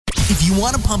If you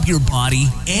want to pump your body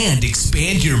and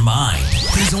expand your mind,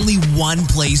 there's only one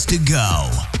place to go.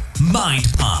 Mind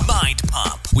Pump. Mind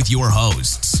Pump with your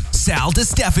hosts, Sal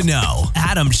DiStefano,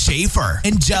 Adam Schafer,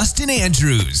 and Justin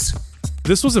Andrews.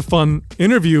 This was a fun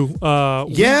interview. We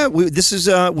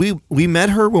met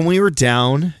her when we were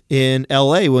down in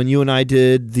LA when you and I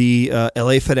did the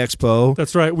LA Fed Expo.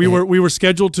 That's right. We were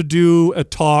scheduled to do a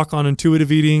talk on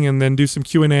intuitive eating and then do some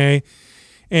Q&A,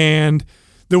 and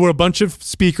there were a bunch of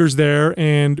speakers there,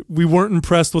 and we weren't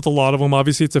impressed with a lot of them.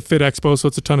 Obviously, it's a Fit Expo, so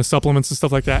it's a ton of supplements and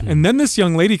stuff like that. And then this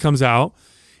young lady comes out,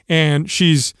 and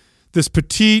she's this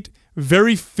petite,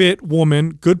 very fit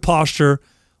woman, good posture,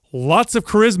 lots of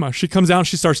charisma. She comes out and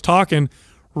she starts talking.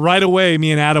 Right away,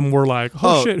 me and Adam were like,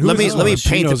 "Oh shit!" Let me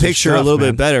paint the picture a little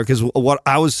bit better, because what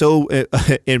I was so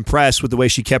impressed with the way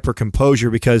she kept her composure,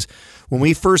 because when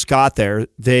we first got there,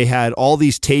 they had all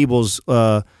these tables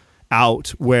out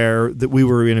where that we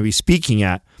were going to be speaking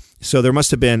at. So there must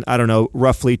have been, I don't know,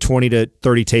 roughly 20 to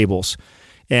 30 tables.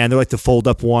 And they're like the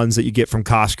fold-up ones that you get from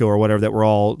Costco or whatever that were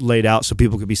all laid out so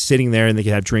people could be sitting there and they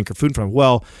could have drink or food from.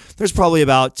 Well, there's probably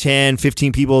about 10,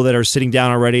 15 people that are sitting down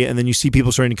already, and then you see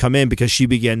people starting to come in because she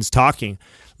begins talking.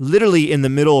 Literally in the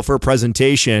middle of her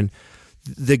presentation,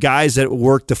 the guys that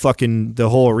worked the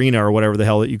whole arena or whatever the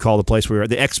hell that you call the place we were at,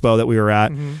 the expo that we were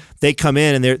at, they come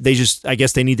in and they just, I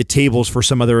guess they need the tables for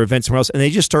some other event somewhere else, and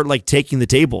they just start like taking the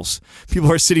tables.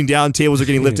 People are sitting down, tables are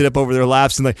getting lifted up over their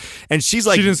laps, and she's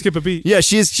like, she didn't skip a beat. Yeah,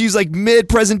 she's like mid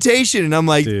presentation, and I'm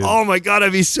like, dude, oh my god,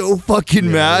 I'd be so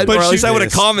fucking mad. But or at least I would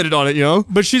have commented on it, you know.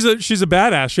 But she's a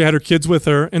badass. She had her kids with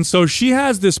her, and so she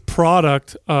has this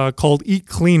product called Eat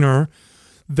Cleaner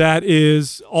that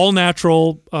is all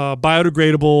natural,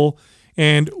 biodegradable,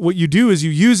 and what you do is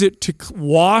you use it to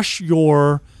wash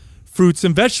your fruits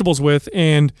and vegetables with,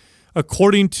 and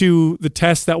according to the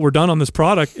tests that were done on this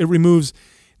product, it removes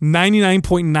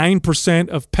 99.9%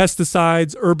 of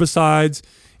pesticides, herbicides,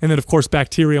 and then of course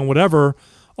bacteria and whatever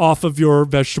off of your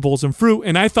vegetables and fruit.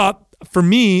 And I thought, for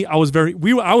me, I was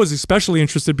especially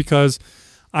interested because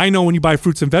I know when you buy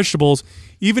fruits and vegetables,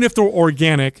 even if they're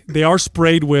organic, they are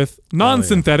sprayed with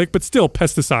non-synthetic, but still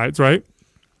pesticides, right?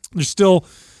 There's still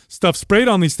stuff sprayed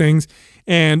on these things.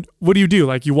 And what do?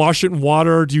 Like, you wash it in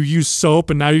water? Do you use soap,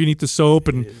 and now you can eat the soap?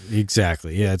 And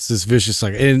exactly, yeah, it's this vicious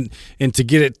cycle. And to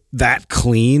get it that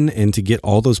clean and to get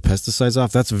all those pesticides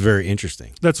off, that's very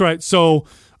interesting. That's right. So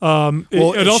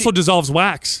it also dissolves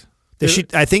wax.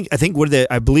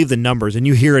 I believe the numbers, and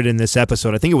you hear it in this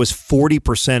episode, I think it was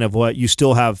 40% of what you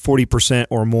still have 40%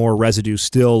 or more residue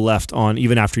still left on,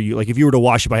 even after you, like if you were to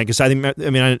wash it by hand, because I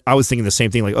was thinking the same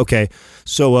thing, like, okay,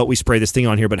 so what, we spray this thing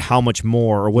on here, but how much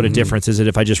more, or what a difference is it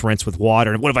if I just rinse with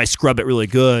water, and what if I scrub it really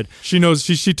good? She knows,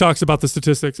 she talks about the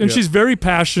statistics, and she's very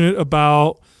passionate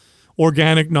about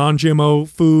organic, non-GMO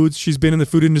foods. She's been in the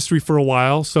food industry for a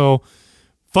while, so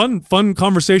Fun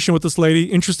conversation with this lady.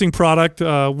 Interesting product.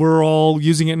 We're all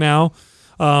using it now.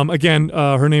 Again,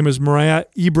 her name is Mariah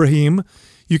Ibrahim.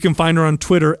 You can find her on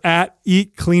Twitter at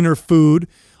Eat Cleaner Food.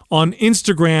 On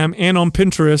Instagram and on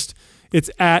Pinterest, it's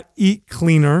at Eat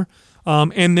Cleaner.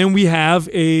 And then we have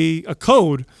a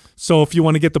code. So if you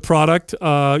want to get the product,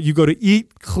 you go to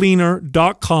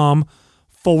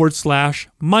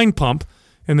eatcleaner.com/mindpump.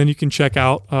 And then you can check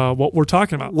out what we're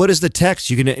talking about. What is the text?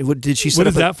 Did she set What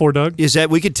is that for, Doug? Is that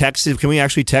we could text it? Can we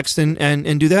actually text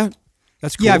and do that?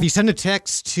 That's cool. Yeah, if you send a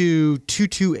text to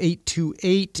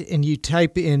 22828 and you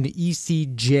type in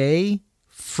ECJ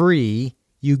free,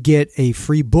 you get a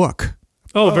free book.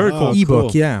 Oh, very cool. Ebook,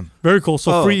 cool. Yeah. Very cool.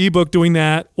 So free ebook doing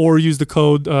that, or use the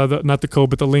code, not the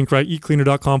code, but the link, right?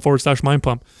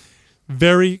 eatcleaner.com/mindpump.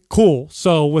 Very cool.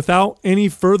 So without any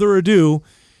further ado,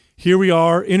 here we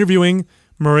are interviewing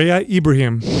Mariah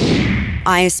Ibrahim.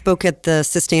 I spoke at the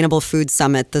Sustainable Food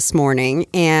Summit this morning,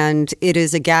 and it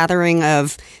is a gathering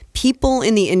of people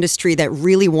in the industry that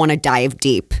really want to dive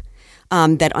deep,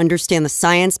 that understand the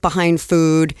science behind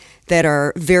food, that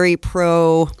are very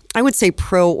pro-organic,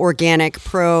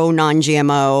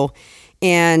 pro-non-GMO.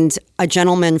 And a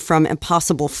gentleman from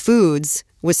Impossible Foods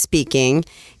was speaking,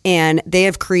 and they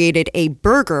have created a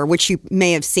burger, which you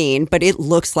may have seen, but it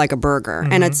looks like a burger.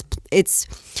 And it's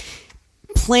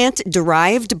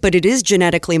plant-derived, but it is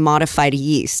genetically modified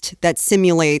yeast that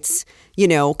simulates,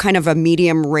 kind of a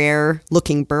medium rare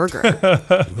looking burger.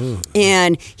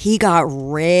 And he got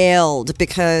railed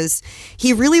because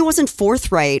he really wasn't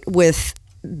forthright with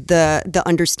the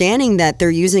understanding that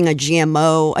they're using a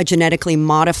GMO, a genetically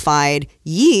modified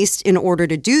yeast, in order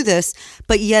to do this,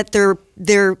 but yet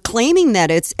they're claiming that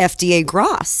it's FDA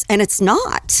GRAS, and it's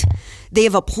not. They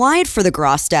have applied for the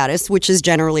GRAS status, which is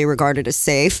generally regarded as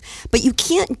safe, but you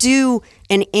can't do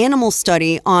an animal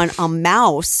study on a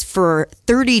mouse for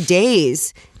 30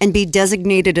 days and be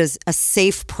designated as a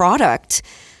safe product,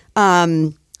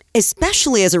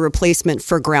 especially as a replacement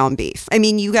for ground beef. I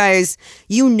mean, you guys,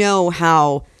 you know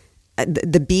how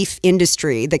the beef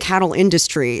industry, the cattle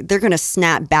industry, they're going to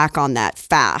snap back on that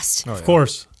fast. Of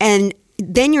course. And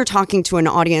then you're talking to an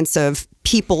audience of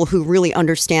people who really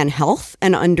understand health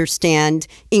and understand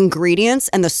ingredients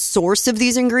and the source of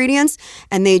these ingredients.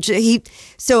 And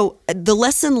so the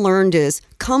lesson learned is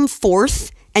come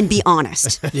forth and be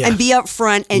honest and be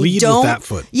upfront and lead with that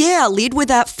foot. Yeah, lead with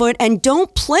that foot and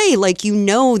don't play like you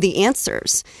know the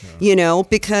answers,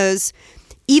 because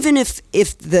even if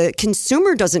the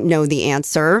consumer doesn't know the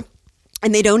answer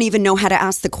and they don't even know how to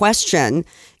ask the question,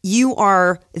 you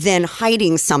are then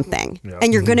hiding something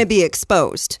and you're going to be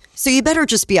exposed. So you better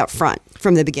just be upfront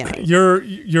from the beginning.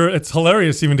 It's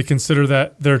hilarious even to consider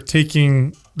that they're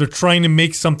trying to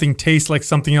make something taste like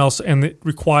something else, and it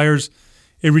requires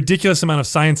a ridiculous amount of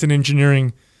science and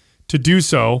engineering to do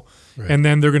so. Right. And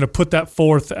then they're going to put that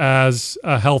forth as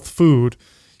a health food.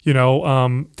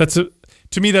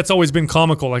 To me, that's always been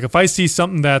comical. Like if I see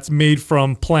something that's made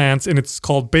from plants and it's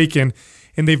called bacon,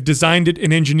 and they've designed it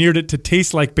and engineered it to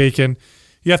taste like bacon,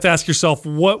 you have to ask yourself,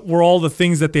 what were all the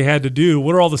things that they had to do?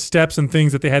 What are all the steps and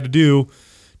things that they had to do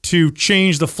to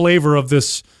change the flavor of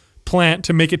this plant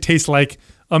to make it taste like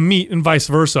a meat and vice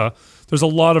versa? There's a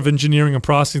lot of engineering and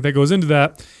processing that goes into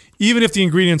that. Even if the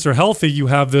ingredients are healthy, you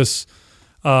have this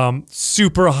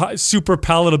super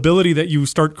palatability that you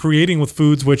start creating with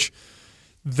foods, which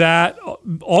that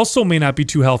also may not be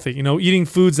too healthy. Eating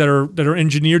foods that are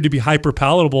engineered to be hyper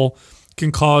palatable can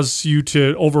cause you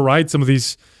to override some of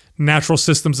these natural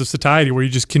systems of satiety where you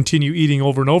just continue eating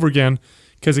over and over again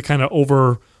because it kind of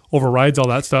overrides all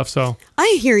that stuff. So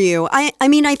I hear you. I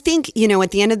mean, I think,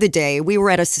 at the end of the day, we were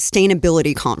at a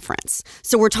sustainability conference.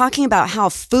 So we're talking about how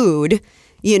food,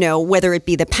 whether it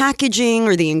be the packaging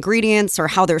or the ingredients or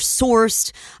how they're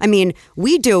sourced. I mean,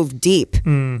 we dove deep.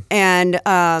 And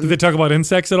did they talk about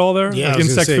insects at all there? Yeah, like I was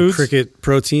insect say foods? Cricket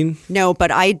protein. No,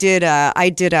 but I did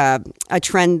a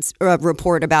trends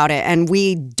report about it, and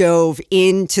we dove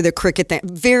into the cricket thing.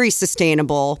 Very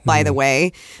sustainable, by the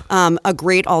way. A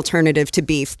great alternative to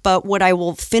beef. But what I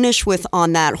will finish with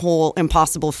on that whole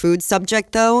impossible food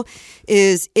subject, though,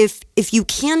 is if you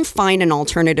can find an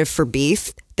alternative for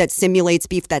beef that simulates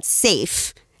beef that's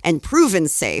safe and proven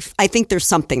safe, I think there's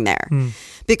something there.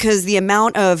 Because the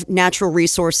amount of natural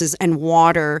resources and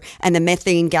water and the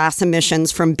methane gas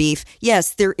emissions from beef,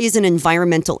 yes, there is an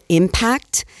environmental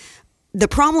impact. The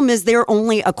problem is they're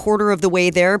only a quarter of the way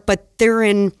there, but they're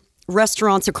in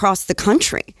restaurants across the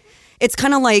country. It's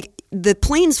kind of like the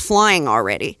plane's flying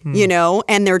already,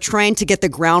 and they're trying to get the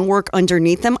groundwork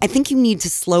underneath them. I think you need to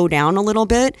slow down a little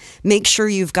bit, make sure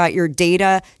you've got your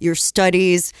data, your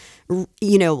studies,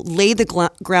 lay the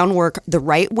groundwork the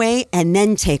right way, and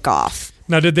then take off.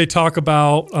 Now, did they talk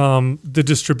about the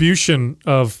distribution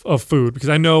of food? Because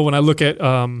I know when I look at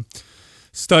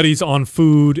studies on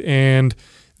food and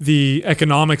the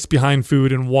economics behind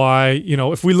food and why,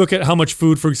 if we look at how much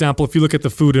food, for example, if you look at the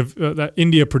food that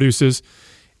India produces,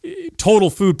 total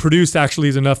food produced actually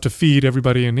is enough to feed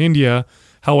everybody in India.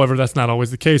 However, that's not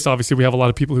always the case. Obviously, we have a lot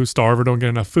of people who starve or don't get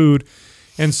enough food.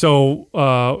 And so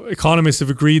economists have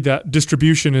agreed that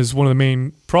distribution is one of the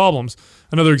main problems.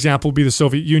 Another example would be the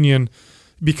Soviet Union.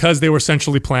 Because they were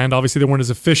centrally planned, obviously they weren't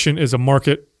as efficient as a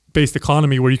market-based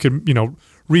economy where you could,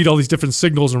 read all these different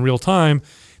signals in real time.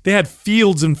 They had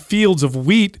fields and fields of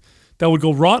wheat that would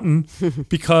go rotten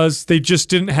because they just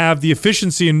didn't have the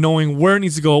efficiency in knowing where it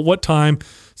needs to go at what time.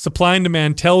 Supply and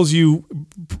demand tells you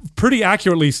pretty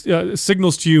accurately,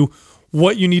 signals to you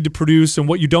what you need to produce and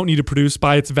what you don't need to produce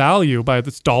by its value, by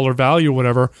its dollar value or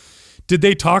whatever. Did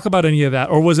they talk about any of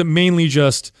that, or was it mainly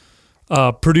just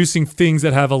producing things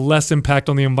that have a less impact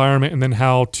on the environment and then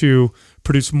how to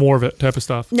produce more of it type of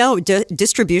stuff? No,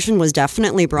 distribution was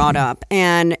definitely brought up.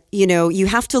 And, you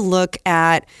have to look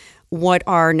at what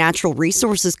our natural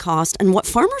resources cost and what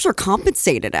farmers are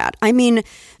compensated at. I mean,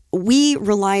 we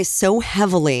rely so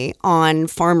heavily on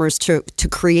farmers to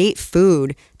create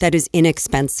food that is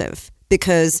inexpensive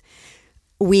because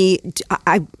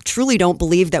I truly don't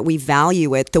believe that we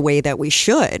value it the way that we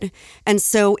should. And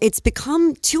so it's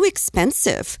become too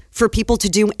expensive for people to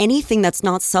do anything that's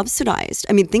not subsidized.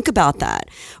 I mean, think about that.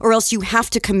 Or else you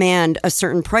have to command a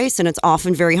certain price and it's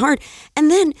often very hard. And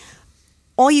then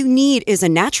all you need is a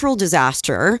natural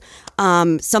disaster,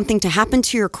 something to happen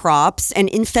to your crops, an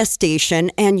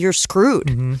infestation, and you're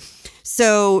screwed.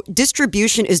 So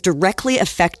distribution is directly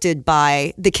affected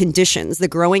by the conditions, the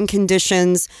growing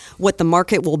conditions, what the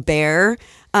market will bear.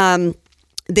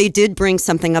 They did bring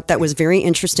something up that was very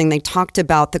interesting. They talked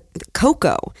about the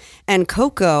cocoa, and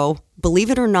cocoa, believe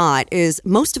it or not, is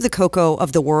most of the cocoa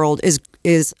of the world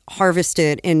is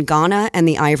harvested in Ghana and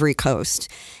the Ivory Coast,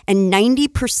 and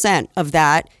 90% of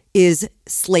that is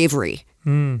slavery.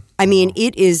 I mean,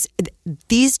 it is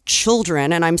these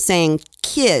children, and I'm saying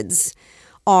kids,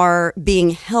 are being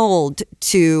held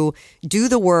to do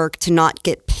the work, to not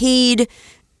get paid,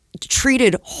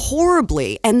 treated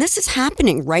horribly. And this is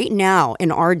happening right now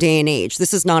in our day and age.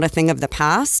 This is not a thing of the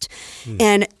past.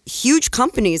 And huge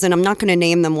companies, and I'm not going to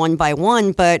name them one by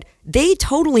one, but they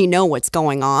totally know what's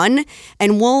going on.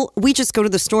 And we just go to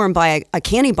the store and buy a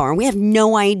candy bar, and we have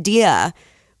no idea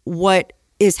what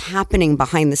is happening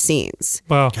behind the scenes.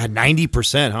 Wow. God,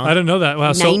 90%, huh? I didn't know that.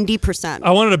 Wow. 90%. I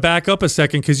wanted to back up a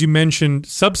second because you mentioned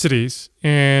subsidies,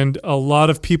 and a lot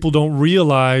of people don't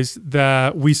realize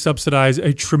that we subsidize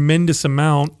a tremendous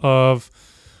amount of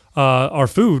our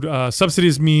food.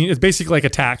 Subsidies mean it's basically like a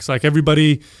tax. Like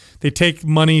everybody, they take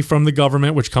money from the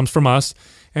government, which comes from us,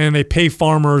 and they pay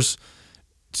farmers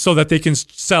so that they can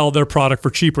sell their product for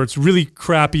cheaper. It's really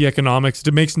crappy economics.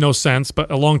 It makes no sense,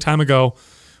 but a long time ago,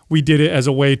 we did it as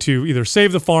a way to either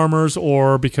save the farmers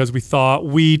or because we thought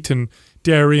wheat and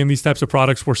dairy and these types of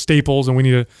products were staples and we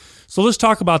needed. So let's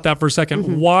talk about that for a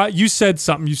second. Why you said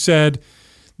something? You said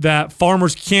that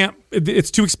farmers can't.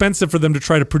 It's too expensive for them to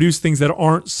try to produce things that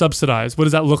aren't subsidized. What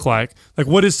does that look like? Like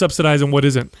what is subsidized and what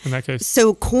isn't in that case?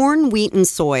 So corn, wheat, and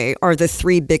soy are the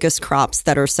three biggest crops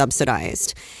that are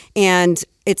subsidized, and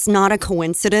it's not a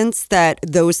coincidence that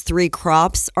those three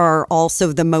crops are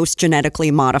also the most genetically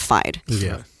modified.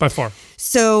 Yeah, by far.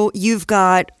 So you've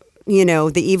got,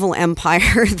 the evil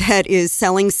empire that is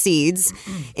selling seeds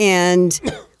and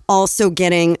also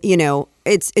getting,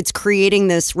 it's creating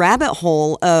this rabbit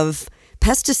hole of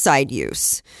pesticide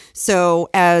use. So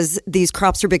as these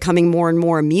crops are becoming more and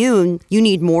more immune, you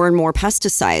need more and more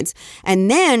pesticides.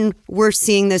 And then we're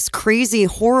seeing this crazy,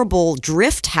 horrible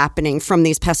drift happening from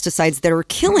these pesticides that are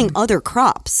killing other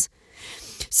crops.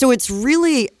 So it's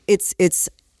really, it's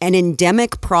an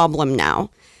endemic problem now.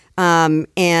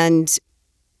 And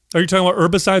are you talking about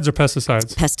herbicides or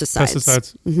pesticides?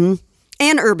 Pesticides. Mm-hmm.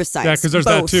 And herbicides. Yeah, because there's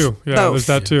both. that too. Yeah, both. There's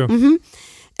that too. Mm-hmm.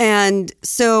 And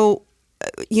so,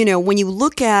 when you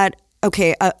look at,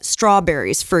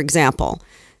 strawberries, for example,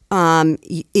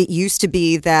 it used to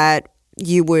be that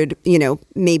you would,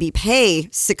 maybe pay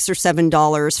 $6 or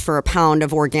 $7 for a pound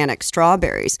of organic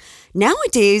strawberries.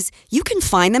 Nowadays, you can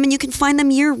find them and you can find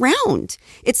them year round.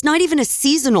 It's not even a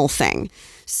seasonal thing.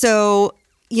 So,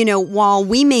 while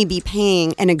we may be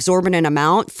paying an exorbitant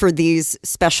amount for these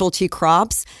specialty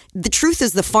crops, the truth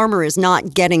is the farmer is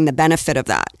not getting the benefit of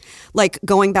that. Like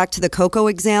going back to the cocoa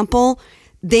example,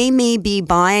 they may be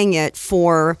buying it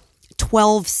for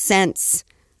 12 cents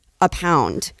a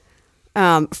pound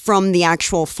from the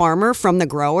actual farmer, from the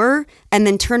grower, and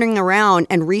then turning around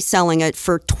and reselling it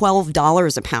for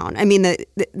 $12 a pound. I mean,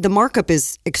 the markup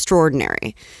is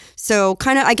extraordinary. So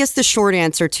I guess the short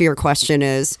answer to your question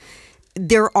is,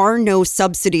 there are no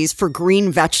subsidies for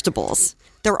green vegetables.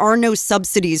 There are no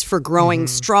subsidies for growing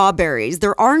strawberries.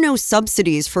 There are no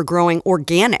subsidies for growing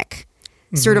organic,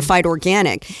 certified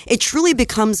organic. It truly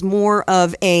becomes more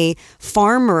of a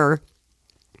farmer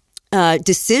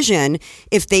decision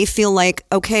if they feel like,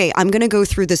 okay, I'm going to go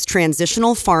through this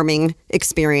transitional farming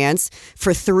experience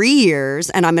for 3 years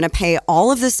and I'm going to pay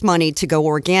all of this money to go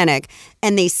organic,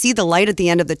 and they see the light at the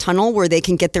end of the tunnel where they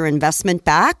can get their investment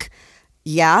back.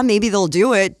 Yeah, maybe they'll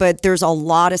do it, but there's a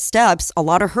lot of steps, a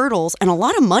lot of hurdles, and a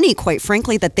lot of money, quite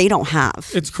frankly, that they don't have.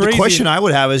 It's crazy. The question I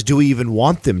would have is, do we even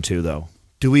want them to, though?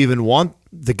 Do we even want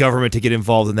the government to get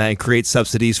involved in that and create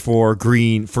subsidies for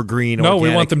green? No, organic? we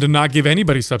want them to not give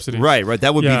anybody subsidies. Right.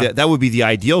 That would be the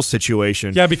ideal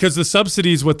situation. Yeah, because the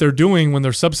subsidies, what they're doing when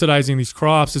they're subsidizing these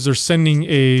crops is they're sending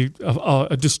a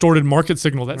distorted market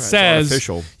signal that says,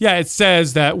 artificial. Yeah, it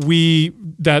says that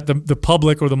the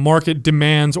public or the market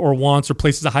demands or wants or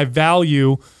places a high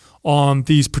value on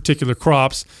these particular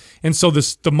crops, and so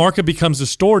the market becomes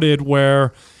distorted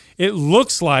where it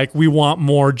looks like we want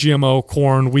more GMO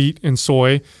corn, wheat, and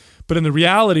soy, but in the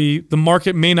reality, the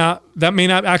market may not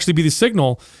actually be the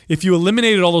signal. If you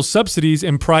eliminated all those subsidies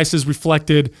and prices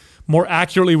reflected more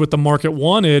accurately what the market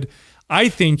wanted, I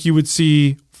think you would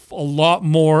see a lot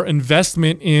more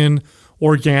investment in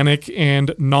organic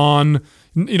and none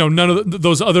of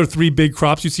those other three big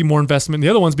crops. You see more investment in the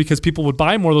other ones because people would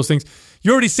buy more of those things.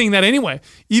 You're already seeing that anyway.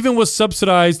 Even with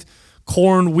subsidized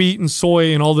corn, wheat, and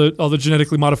soy, and all the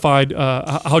genetically modified,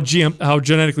 how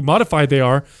genetically modified they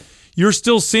are, you're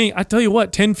still seeing, I tell you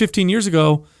what, 10, 15 years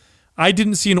ago, I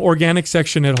didn't see an organic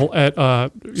section at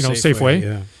Safeway.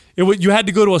 Yeah. You had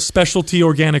to go to a specialty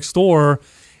organic store,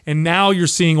 and now you're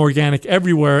seeing organic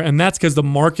everywhere, and that's because the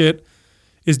market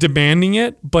is demanding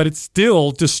it, but it's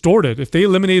still distorted. If they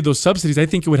eliminated those subsidies, I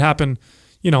think it would happen,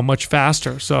 much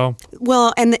faster. So,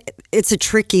 well, and it's a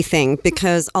tricky thing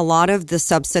because a lot of the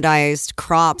subsidized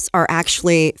crops are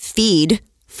actually feed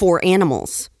for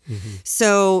animals.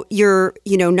 So you're,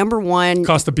 number one,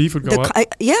 cost of beef would go up.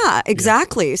 Yeah,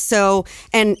 exactly. Yeah. So,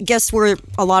 and guess where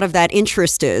a lot of that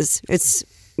interest is?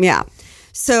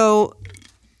 So,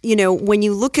 when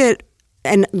you look at,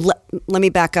 and let me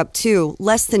back up too,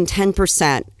 less than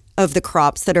 10% of the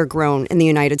crops that are grown in the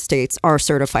United States are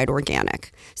certified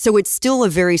organic. So it's still a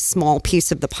very small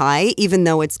piece of the pie, even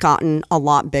though it's gotten a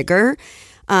lot bigger.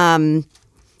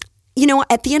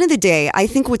 At the end of the day, I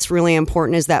think what's really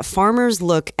important is that farmers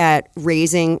look at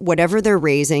raising whatever they're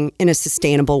raising in a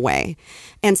sustainable way.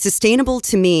 And sustainable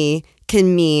to me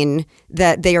can mean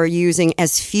that they are using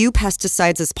as few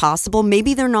pesticides as possible.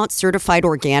 Maybe they're not certified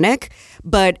organic,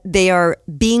 but they are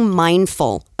being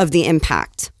mindful of the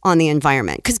impact on the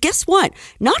environment. Because guess what?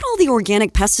 Not all the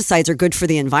organic pesticides are good for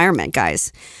the environment,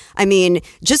 guys. I mean,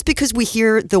 just because we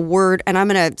hear the word, and I'm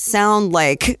going to sound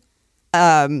like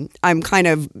I'm kind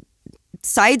of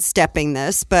sidestepping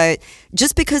this, but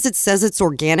just because it says it's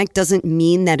organic doesn't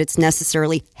mean that it's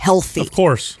necessarily healthy. Of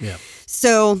course. Yeah.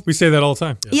 So we say that all the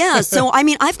time. Yeah. So, I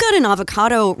mean, I've got an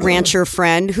avocado rancher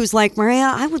friend who's like,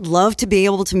 Maria, I would love to be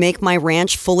able to make my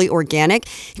ranch fully organic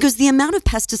because the amount of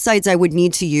pesticides I would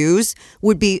need to use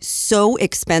would be so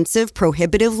expensive,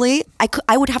 prohibitively.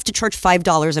 I would have to charge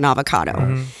 $5 an avocado.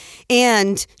 Mm-hmm.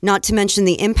 And not to mention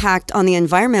the impact on the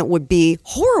environment would be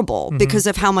horrible because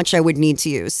of how much I would need to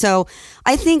use. So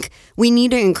I think we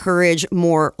need to encourage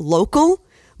more local,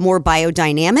 more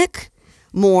biodynamic,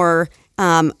 more,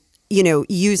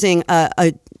 using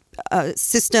a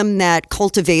system that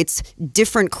cultivates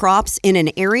different crops in an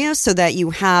area so that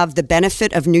you have the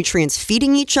benefit of nutrients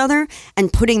feeding each other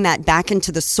and putting that back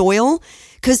into the soil.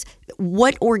 Because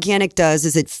what organic does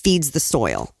is it feeds the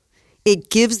soil.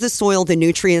 It gives the soil the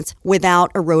nutrients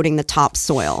without eroding the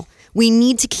topsoil. We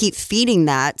need to keep feeding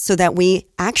that so that we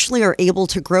actually are able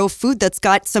to grow food that's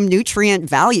got some nutrient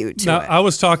value to it. I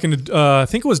was talking to, I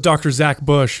think it was Dr. Zach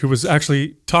Bush, who was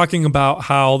actually talking about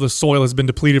how the soil has been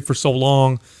depleted for so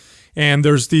long. And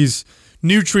there's these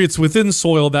nutrients within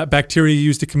soil that bacteria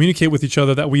use to communicate with each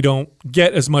other that we don't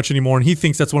get as much anymore. And he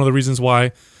thinks that's one of the reasons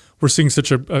why we're seeing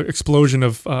such an explosion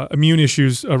of immune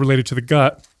issues related to the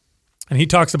gut. And he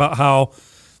talks about how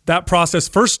that process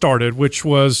first started, which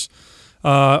was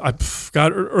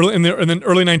early in the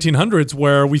early 1900s,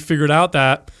 where we figured out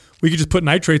that we could just put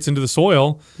nitrates into the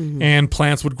soil and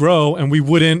plants would grow, and we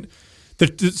wouldn't.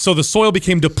 So the soil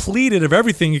became depleted of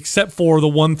everything except for the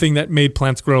one thing that made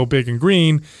plants grow big and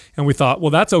green. And we thought,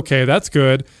 well, that's okay, that's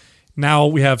good. Now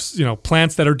we have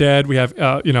plants that are dead. We have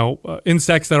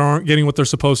insects that aren't getting what they're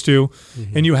supposed to,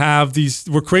 and you have these.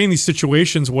 We're creating these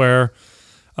situations where.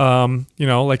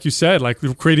 Like you said, like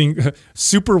we're creating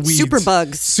super weeds, super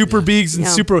bugs, super bees, and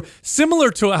super similar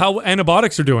to how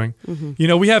antibiotics are doing.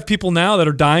 We have people now that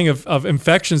are dying of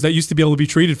infections that used to be able to be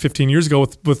treated 15 years ago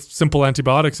with simple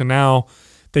antibiotics, and now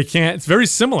they can't. It's very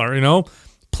similar.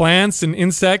 Plants and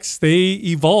insects, they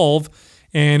evolve,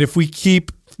 and if we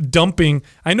keep dumping,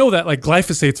 I know that like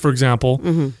glyphosates, for example,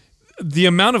 the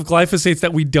amount of glyphosates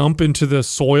that we dump into the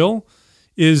soil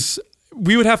is.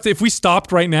 We would have to, if we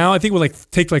stopped right now, I think it would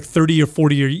take 30 or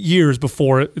 40 years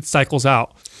before it cycles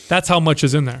out. That's how much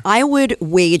is in there. I would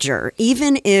wager,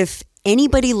 even if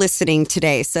anybody listening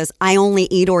today says, I only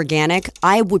eat organic,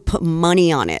 I would put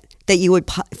money on it that you would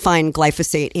find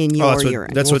glyphosate in your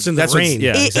urine. That's what's in the rain.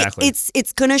 Yeah, exactly.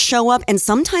 It's going to show up, and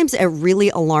sometimes at really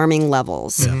alarming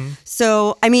levels.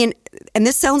 So, I mean, and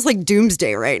this sounds like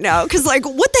doomsday right now, because like,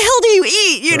 what the hell do you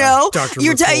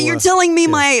eat? You're telling me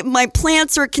my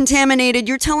plants are contaminated.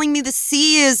 You're telling me the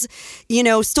sea is,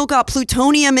 still got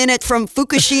plutonium in it from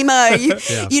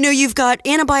Fukushima. You've got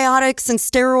antibiotics and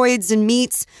steroids and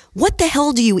meats. What the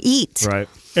hell do you eat? Right.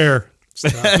 Air.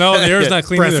 No, the air is not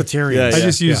clean either.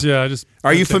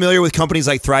 Are you familiar with companies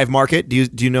like Thrive Market? Do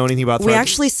you know anything about Thrive? We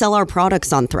actually sell our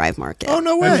products on Thrive Market. Oh,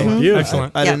 no way.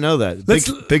 Excellent. I didn't know that.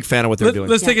 Big fan of what they're doing.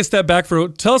 Let's take a step back.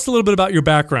 Tell us a little bit about your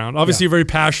background. Obviously, you're very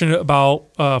passionate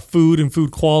about food and food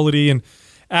quality. And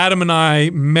Adam and I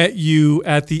met you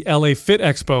at the LA Fit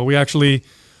Expo. We actually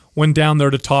went down there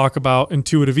to talk about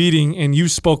intuitive eating, and you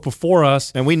spoke before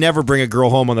us. And we never bring a girl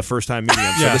home on the first time meeting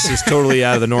them, so this is totally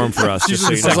out of the norm for us. Just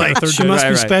so you know. Like, she must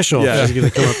be special. Yeah. She's going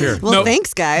to come up here. Well,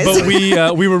 thanks, guys. But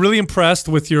we were really impressed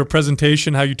with your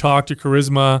presentation, how you talked, your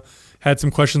charisma, had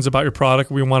some questions about your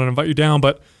product. We wanted to invite you down,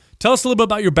 but tell us a little bit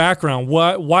about your background.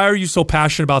 Why are you so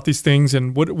passionate about these things,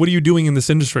 and what are you doing in this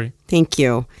industry? Thank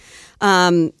you.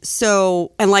 And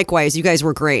likewise, you guys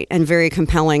were great and very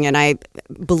compelling. And I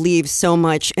believe so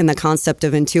much in the concept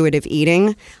of intuitive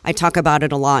eating. I talk about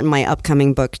it a lot in my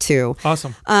upcoming book too.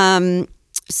 Awesome.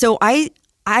 So I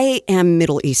am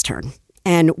Middle Eastern,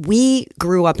 and we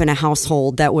grew up in a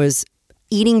household that was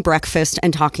eating breakfast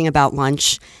and talking about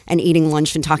lunch, and eating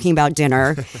lunch and talking about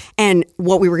dinner and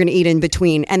what we were going to eat in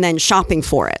between, and then shopping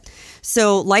for it.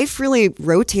 So life really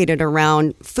rotated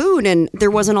around food, and there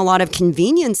wasn't a lot of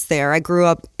convenience there. I grew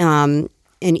up in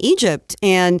Egypt,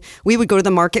 and we would go to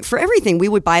the market for everything. We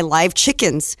would buy live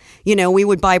chickens. We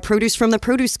would buy produce from the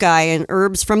produce guy and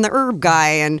herbs from the herb guy,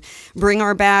 and bring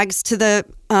our bags to the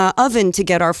oven to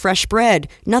get our fresh bread.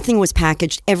 Nothing was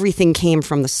packaged. Everything came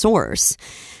from the source.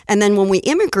 And then when we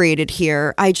immigrated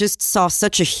here, I just saw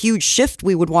such a huge shift.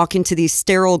 We would walk into these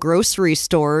sterile grocery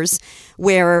stores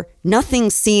where nothing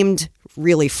seemed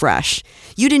really fresh.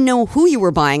 You didn't know who you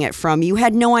were buying it from. You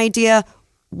had no idea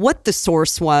what the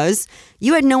source was.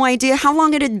 You had no idea how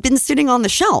long it had been sitting on the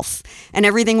shelf. And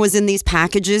everything was in these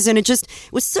packages. And it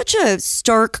was such a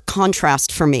stark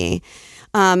contrast for me.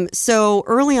 So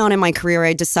early on in my career,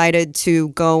 I decided to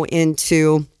go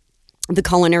into the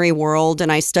culinary world,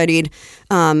 and I studied,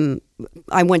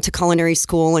 I went to culinary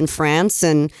school in France,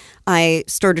 and I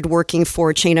started working for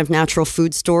a chain of natural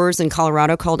food stores in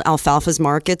Colorado called Alfalfa's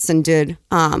Markets, and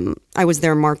I was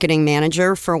their marketing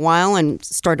manager for a while and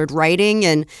started writing.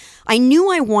 And I knew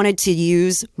I wanted to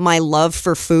use my love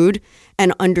for food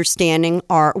and understanding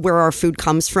where our food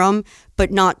comes from,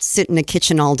 but not sit in a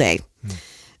kitchen all day.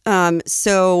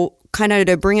 So kind of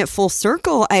to bring it full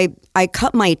circle, I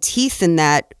cut my teeth in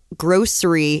that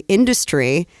grocery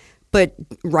industry, but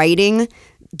writing,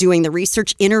 doing the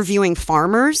research, interviewing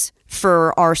farmers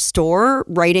for our store,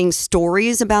 writing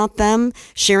stories about them,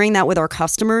 sharing that with our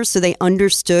customers so they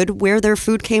understood where their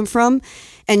food came from,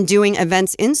 and doing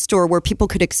events in store where people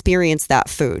could experience that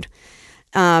food.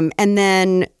 And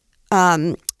then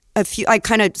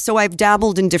so I've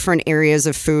dabbled in different areas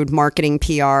of food, marketing,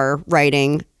 PR,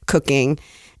 writing, cooking,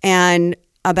 and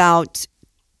about,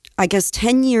 I guess,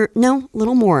 10 years, no, a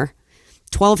little more,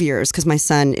 12 years, because my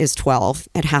son is 12.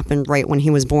 It happened right when he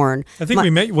was born. I think we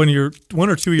met when you're 1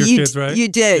 or 2 of your kids, right? You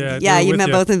did. Yeah, you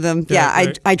met both of them.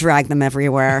 Yeah, I drag them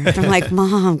everywhere. I'm like,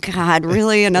 Mom, God,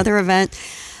 really? Another event?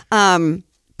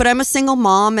 But I'm a single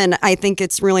mom, and I think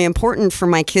it's really important for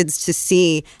my kids to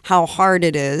see how hard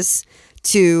it is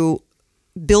to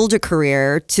build a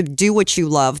career, to do what you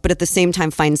love, but at the same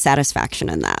time find satisfaction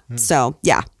in that. So,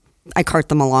 yeah, I cart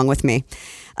them along with me.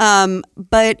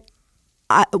 But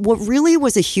what really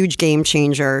was a huge game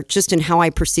changer just in how I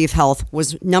perceive health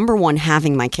was, number one,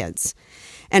 having my kids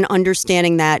and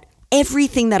understanding that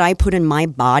everything that I put in my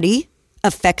body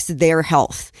affects their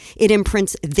health. It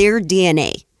imprints their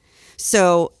DNA.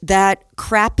 So that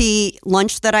crappy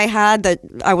lunch that I had that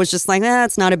I was just like,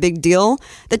 it's not a big deal.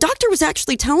 The doctor was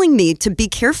actually telling me to be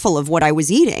careful of what I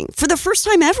was eating for the first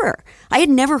time ever. I had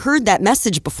never heard that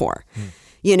message before.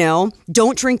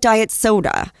 Don't drink diet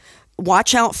soda.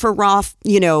 Watch out for raw,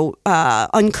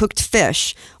 uncooked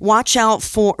fish. Watch out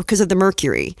for, because of the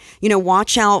mercury,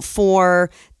 watch out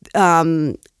for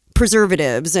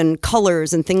preservatives and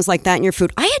colors and things like that in your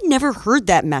food. I had never heard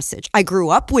that message. I grew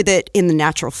up with it in the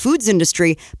natural foods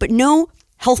industry, but no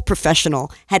health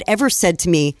professional had ever said to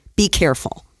me, be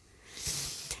careful.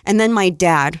 And then my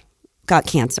dad got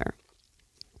cancer.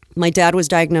 My dad was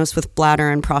diagnosed with bladder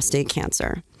and prostate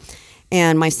cancer.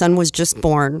 And my son was just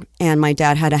born, and my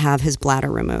dad had to have his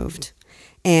bladder removed.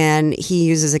 And he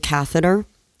uses a catheter.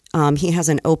 He has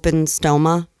an open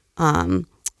stoma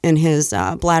in his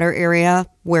bladder area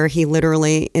where he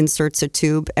literally inserts a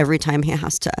tube every time he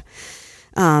has to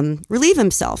relieve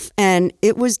himself. And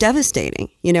it was devastating.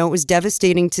 It was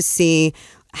devastating to see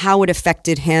how it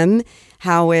affected him,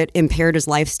 how it impaired his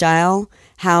lifestyle,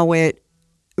 how it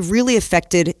really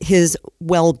affected his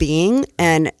well-being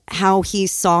and how he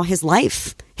saw his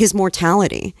life, his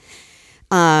mortality.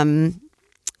 And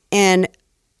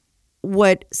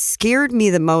what scared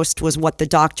me the most was what the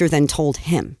doctor then told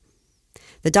him.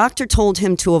 The doctor told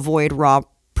him to avoid raw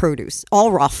produce,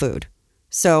 all raw food.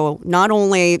 So not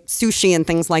only sushi and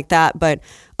things like that, but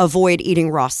avoid eating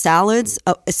raw salads,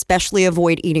 especially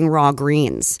avoid eating raw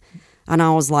greens. And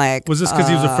I was like, was this because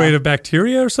he was afraid of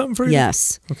bacteria or something for you?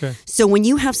 Yes. Okay. So when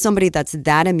you have somebody that's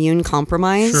that immune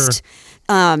compromised,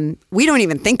 we don't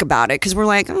even think about it because we're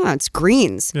like, oh, it's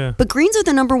greens. Yeah. But greens are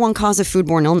the number one cause of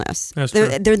foodborne illness. That's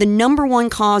true. They're the number one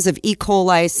cause of E.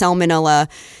 coli, salmonella,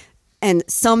 and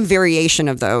some variation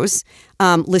of those,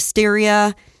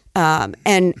 listeria,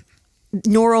 and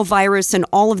norovirus, and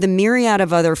all of the myriad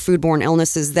of other foodborne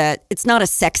illnesses that it's not a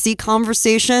sexy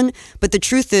conversation, but the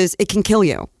truth is it can kill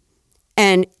you.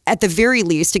 And at the very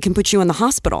least, it can put you in the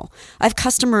hospital. I have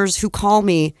customers who call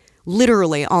me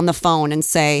literally on the phone and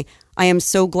say, I am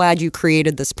so glad you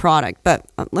created this product. But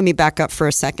let me back up for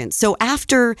a second. So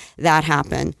after that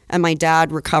happened and my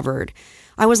dad recovered,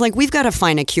 I was like, we've got to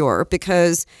find a cure,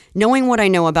 because knowing what I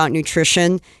know about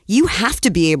nutrition, you have to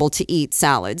be able to eat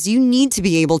salads. You need to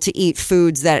be able to eat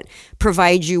foods that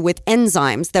provide you with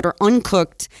enzymes that are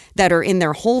uncooked, that are in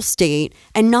their whole state,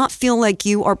 and not feel like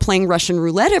you are playing Russian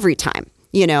roulette every time,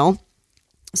 you know?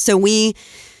 So we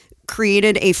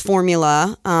created a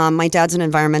formula. My dad's an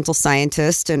environmental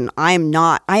scientist, and I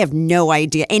have no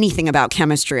idea anything about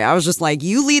chemistry. I was just like,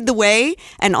 you lead the way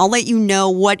and I'll let you know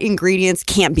what ingredients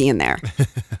can't be in there.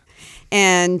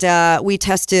 And we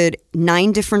tested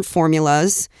 9 different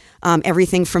formulas,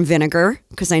 everything from vinegar,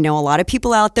 because I know a lot of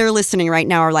people out there listening right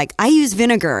now are like, I use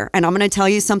vinegar, and I'm going to tell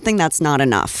you something, that's not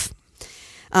enough.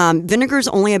 Vinegar is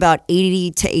only about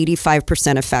 80 to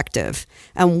 85% effective.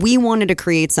 And we wanted to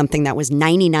create something that was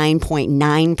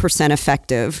 99.9%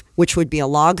 effective, which would be a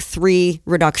log 3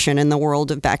 reduction in the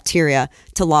world of bacteria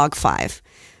to log 5,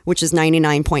 which is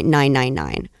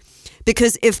 99.999.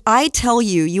 Because if I tell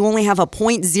you you only have a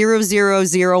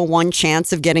 0.0001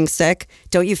 chance of getting sick,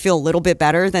 don't you feel a little bit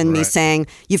better than me saying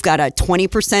you've got a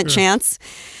 20% chance?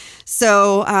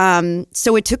 So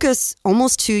it took us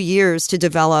almost 2 years to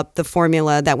develop the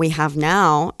formula that we have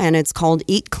now, and it's called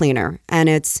Eat Cleaner, and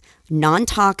it's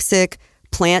non-toxic,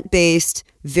 plant-based,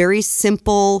 very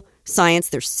simple science.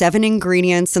 There's 7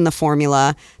 ingredients in the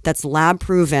formula that's lab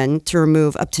proven to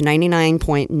remove up to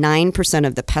 99.9%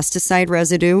 of the pesticide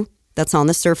residue that's on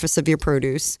the surface of your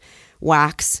produce,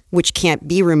 wax, which can't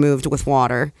be removed with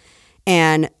water,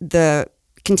 and the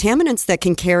contaminants that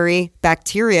can carry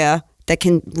bacteria that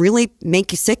can really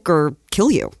make you sick or kill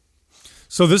you.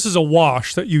 So this is a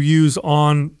wash that you use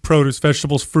on produce,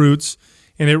 vegetables, fruits,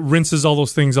 and it rinses all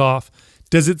those things off.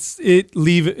 Does it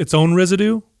leave its own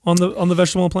residue on the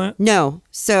vegetable and plant? No.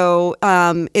 So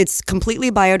it's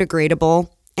completely biodegradable,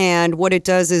 and what it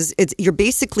does is you're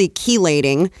basically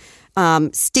chelating,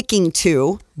 sticking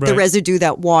to the residue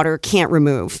that water can't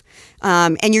remove.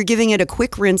 And you're giving it a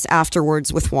quick rinse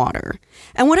afterwards with water.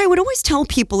 And what I would always tell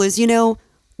people is,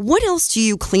 what else do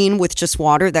you clean with just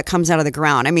water that comes out of the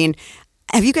ground? I mean,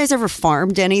 have you guys ever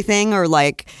farmed anything or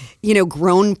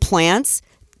grown plants?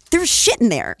 There's shit in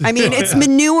there. I mean, it's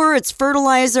manure, it's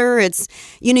fertilizer, it's,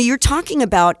 you're talking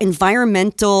about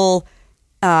environmental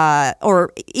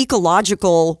or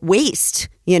ecological waste,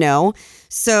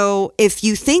 So if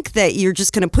you think that you're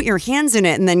just going to put your hands in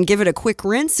it and then give it a quick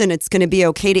rinse and it's going to be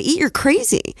okay to eat, you're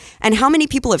crazy. And how many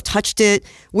people have touched it?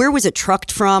 Where was it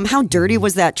trucked from? How dirty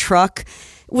was that truck?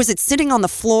 Was it sitting on the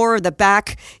floor or the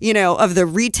back, of the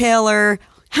retailer?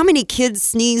 How many kids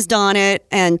sneezed on it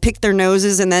and picked their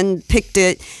noses and then picked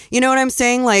it? You know what I'm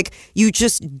saying? Like, you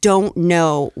just don't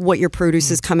know what your produce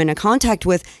has come into contact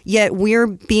with, yet we're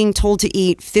being told to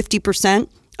eat 50%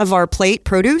 of our plate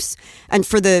produce. And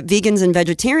for the vegans and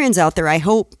vegetarians out there, I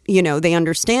hope, they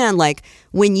understand, like,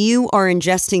 when you are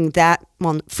ingesting that,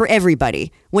 well, for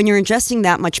everybody, when you're ingesting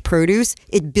that much produce,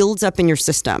 it builds up in your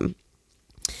system.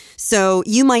 So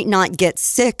you might not get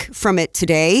sick from it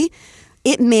today.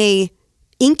 It may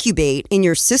incubate in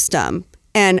your system,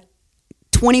 and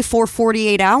 24,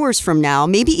 48 hours from now,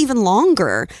 maybe even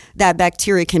longer, that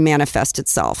bacteria can manifest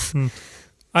itself.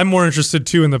 I'm more interested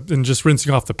too in just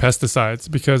rinsing off the pesticides,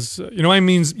 because my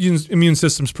immune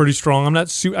system's pretty strong.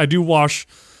 I do wash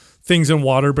things in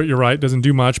water, but you're right, it doesn't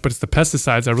do much. But it's the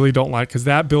pesticides I really don't like, because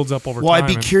that builds up over time. Well, I'd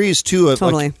be curious too of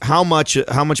Totally. how much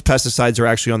pesticides are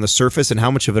actually on the surface and how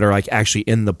much of it are actually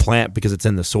in the plant because it's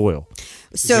in the soil.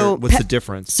 What's the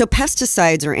difference? So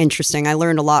pesticides are interesting. I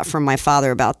learned a lot from my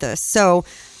father about this. So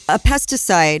a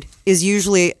pesticide is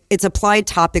usually, it's applied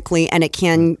topically and it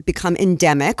can become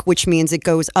endemic, which means it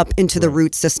goes up into the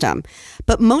root system.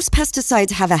 But most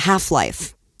pesticides have a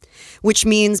half-life, which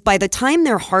means by the time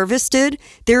they're harvested,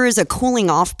 there is a cooling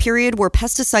off period where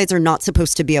pesticides are not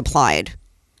supposed to be applied.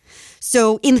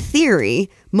 So in theory,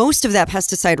 most of that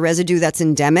pesticide residue that's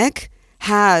endemic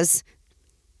has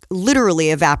literally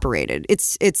evaporated.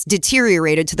 It's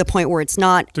deteriorated to the point where it's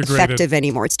not effective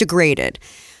anymore. It's degraded.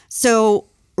 So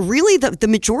really the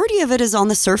majority of it is on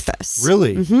the surface.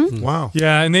 Really? Mm-hmm. Wow.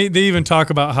 Yeah, and they even talk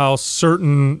about how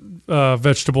certain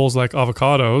vegetables like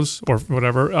avocados or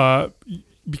whatever,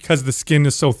 because the skin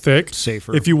is so thick,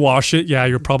 safer. If you wash it,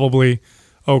 you're probably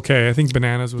okay. I think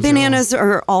bananas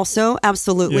are also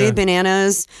absolutely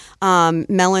bananas,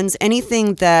 melons,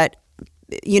 anything that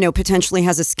potentially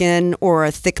has a skin or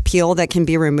a thick peel that can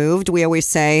be removed. We always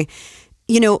say,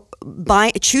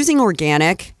 by choosing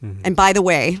organic, and by the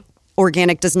way,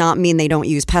 organic does not mean they don't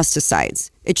use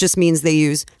pesticides. It just means they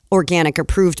use organic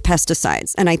approved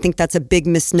pesticides. And I think that's a big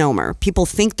misnomer. People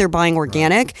think they're buying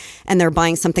organic and they're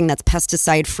buying something that's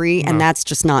pesticide free, and that's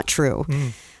just not true.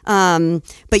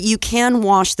 But you can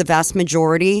wash the vast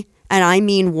majority, and I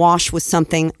mean wash with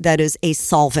something that is a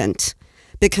solvent.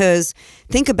 Because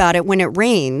think about it, when it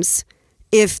rains,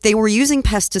 if they were using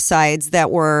pesticides that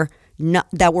were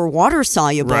water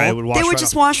soluble, they would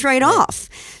just wash right off.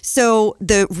 So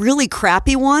the really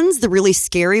crappy ones, the really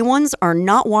scary ones, are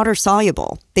not water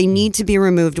soluble. They need to be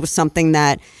removed with something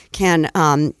that can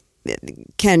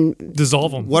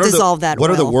dissolve them. What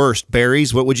are the worst?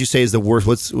 Berries? What would you say is the worst?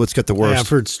 What's got the worst? Yeah, I've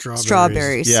heard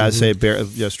strawberries. Yeah, I'd say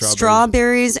strawberries.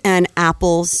 Strawberries and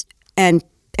apples and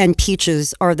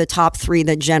peaches are the top 3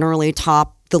 that generally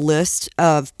top the list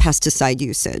of pesticide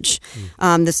usage.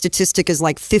 The statistic is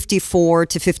like 54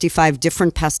 to 55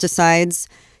 different pesticides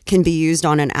can be used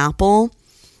on an apple,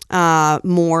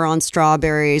 more on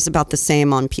strawberries, about the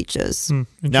same on peaches.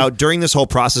 Now, during this whole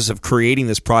process of creating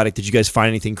this product, did you guys find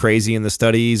anything crazy in the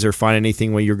studies or find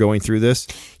anything when you're going through this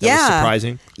that was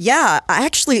surprising? Yeah,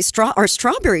 actually, our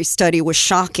strawberry study was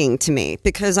shocking to me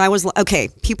because I was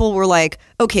people were like,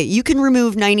 okay, you can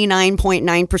remove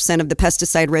 99.9% of the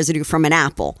pesticide residue from an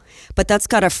apple, but that's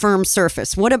got a firm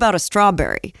surface. What about a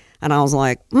strawberry? And I was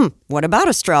like, what about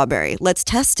a strawberry? Let's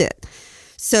test it.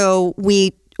 So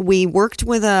we worked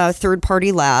with a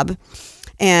third-party lab,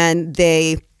 and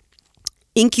they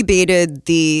incubated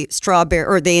the strawberry,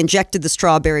 or they injected the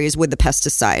strawberries with the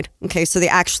pesticide. Okay, so they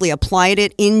actually applied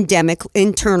it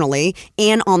internally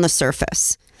and on the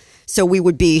surface. So we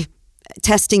would be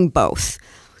testing both.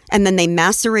 And then they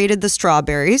macerated the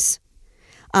strawberries,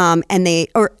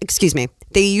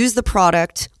 they used the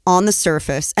product on the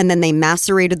surface, and then they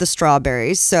macerated the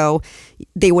strawberries. So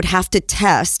they would have to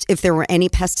test if there were any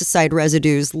pesticide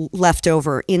residues left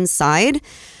over inside.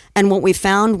 And what we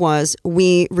found was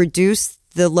we reduced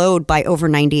the load by over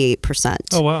 98%.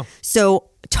 Oh, wow. So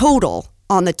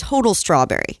on the total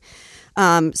strawberry.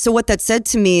 So what that said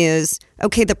to me is,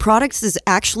 okay, the product is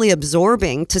actually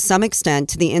absorbing to some extent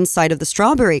to the inside of the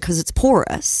strawberry because it's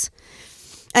porous.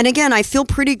 And again, I feel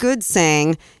pretty good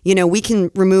saying, we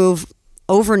can remove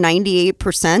over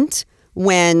 98%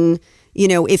 when,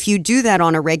 if you do that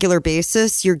on a regular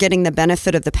basis, you're getting the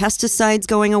benefit of the pesticides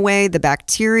going away, the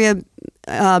bacteria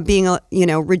being,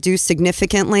 reduced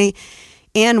significantly.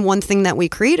 And one thing that we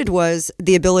created was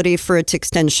the ability for it to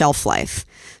extend shelf life.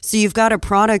 So you've got a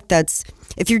product that's,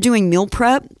 if you're doing meal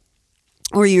prep,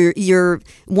 or you're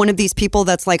one of these people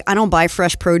that's like, I don't buy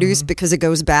fresh produce because it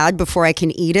goes bad before I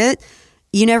can eat it,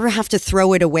 you never have to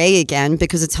throw it away again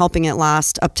because it's helping it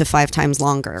last up to 5 times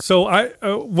longer. So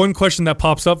one question that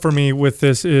pops up for me with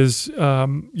this is,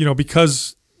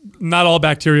 because not all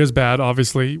bacteria is bad,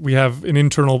 obviously. We have an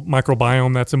internal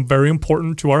microbiome that's very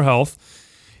important to our health.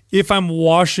 If I'm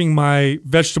washing my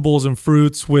vegetables and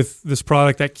fruits with this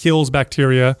product that kills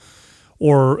bacteria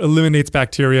or eliminates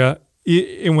bacteria,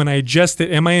 and when I ingest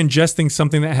it, am I ingesting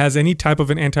something that has any type of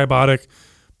an antibiotic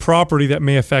property that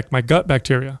may affect my gut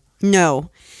bacteria? No.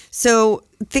 So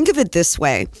think of it this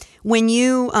way. When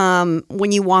you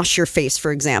wash your face,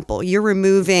 for example, you're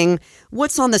removing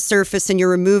what's on the surface and you're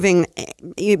removing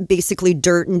basically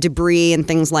dirt and debris and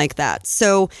things like that.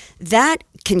 So that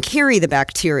can carry the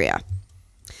bacteria.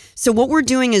 So what we're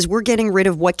doing is we're getting rid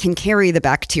of what can carry the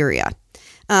bacteria.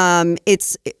 So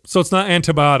it's not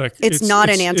antibiotic. It's not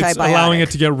an antibiotic. It's allowing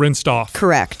it to get rinsed off.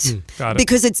 Correct. Got it.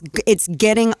 Because it's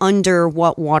getting under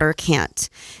what water can't.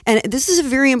 And this is a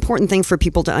very important thing for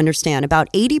people to understand.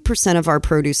 About 80% of our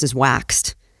produce is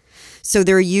waxed. So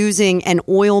they're using an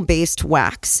oil-based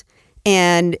wax.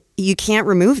 And you can't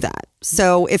remove that.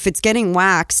 So if it's getting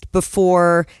waxed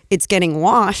before it's getting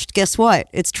washed, guess what?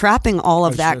 It's trapping all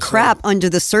of that crap under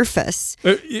the surface.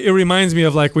 It reminds me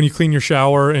of like when you clean your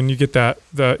shower and you get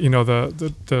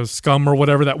the scum or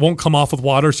whatever that won't come off with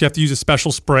water. So you have to use a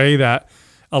special spray that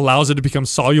allows it to become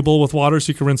soluble with water so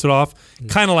you can rinse it off.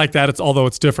 Kind of like that, although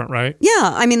it's different, right?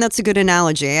 Yeah, I mean, that's a good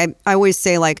analogy. I always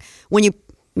say, like, when you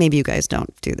maybe you guys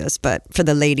don't do this, but for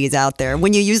the ladies out there,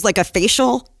 when you use like a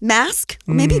facial mask,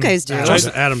 maybe you guys do.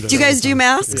 Adam does. Do you guys do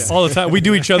masks? All the time. We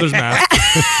do each other's masks.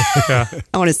 Yeah.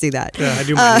 I want to see that. Yeah, I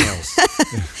do my nails.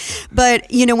 But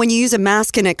when you use a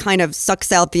mask and it kind of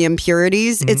sucks out the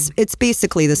impurities, it's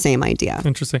basically the same idea.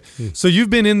 Interesting. So you've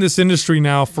been in this industry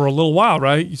now for a little while,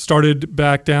 right? You started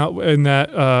back down in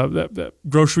that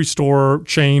grocery store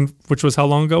chain, which was how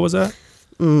long ago was that?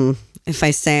 If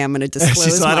I say I'm going to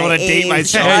disclose I don't want to date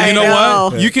myself. Hey, you know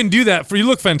what? You can do that. You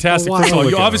look fantastic. First of all,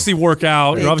 you obviously work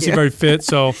out. You're obviously very fit,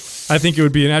 so I think it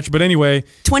would be a natural. But anyway,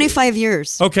 25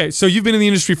 years. Okay, so you've been in the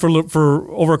industry for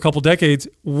over a couple decades.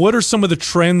 What are some of the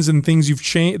trends and things you've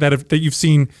changed that you've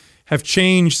seen have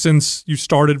changed since you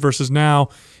started versus now?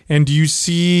 And do you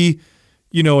see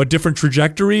a different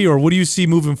trajectory, or what do you see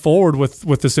moving forward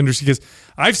with this industry? Because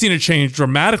I've seen it change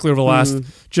dramatically over the last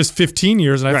just 15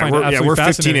 years, and I find it absolutely we're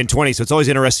fascinating. 15 and 20, so it's always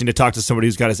interesting to talk to somebody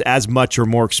who's got as much or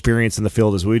more experience in the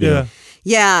field as we do.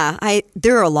 Yeah,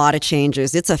 there are a lot of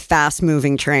changes. It's a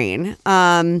fast-moving train.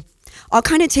 I'll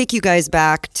kind of take you guys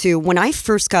back to when I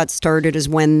first got started is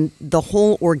when the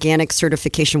whole organic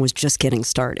certification was just getting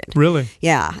started. Really?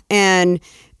 Yeah, and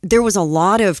there was a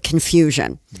lot of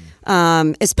confusion.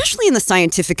 Especially in the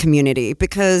scientific community,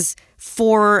 because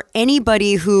for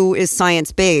anybody who is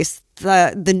science-based,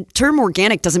 the term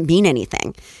organic doesn't mean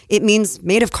anything. It means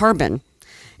made of carbon.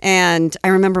 And I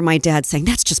remember my dad saying,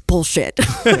 that's just bullshit.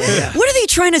 What are they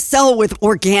trying to sell with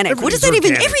organic? What does that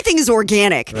even? Everything is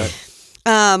organic.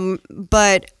 Right.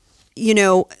 But,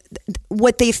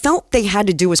 what they felt they had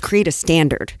to do was create a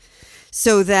standard,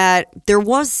 so that there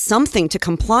was something to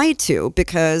comply to,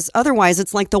 because otherwise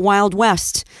it's like the Wild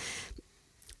West.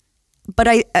 But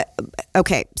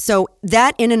so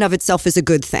that in and of itself is a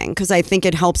good thing, because I think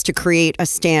it helps to create a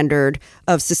standard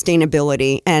of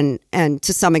sustainability and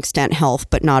to some extent health,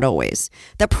 but not always.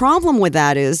 The problem with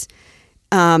that is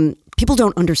people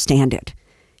don't understand it.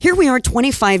 Here we are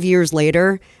 25 years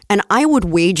later, and I would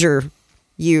wager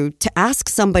you to ask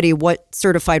somebody what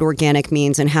certified organic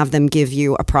means and have them give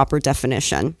you a proper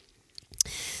definition.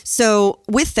 So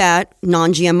with that,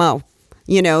 non-GMO.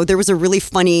 There was a really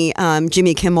funny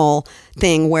Jimmy Kimmel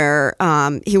thing where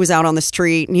he was out on the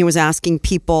street and he was asking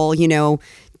people, do you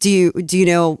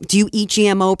eat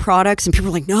GMO products? And people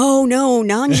were like, no,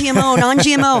 non-GMO,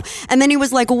 non-GMO. And then he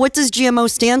was like, well, what does GMO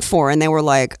stand for? And they were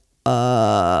like,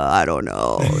 I don't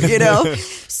know,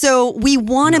 So we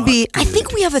want to be, I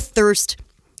think we have a thirst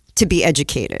to be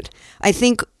educated. I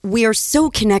think we are so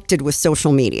connected with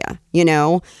social media,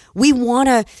 We want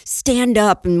to stand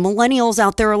up, and millennials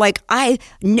out there are like, I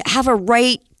have a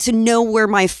right to know where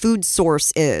my food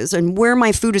source is and where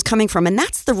my food is coming from. And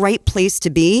that's the right place to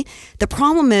be. The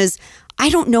problem is, I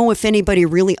don't know if anybody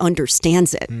really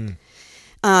understands it.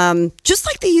 Just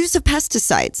like the use of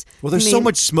pesticides. Well, there's so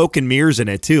much smoke and mirrors in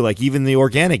it too. Like even the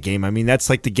organic game. I mean,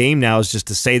 that's like the game now is just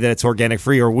to say that it's organic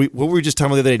free. Or what were we just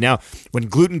talking about the other day? Now, when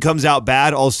gluten comes out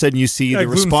bad, all of a sudden you see the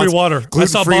response. Gluten-free water.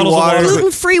 Gluten-free water.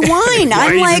 Gluten-free wine. Why I'm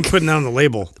are you like, even putting that on the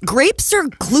label? Grapes are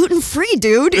gluten-free,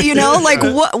 dude. Like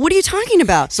what are you talking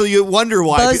about? So you wonder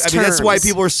why. That's why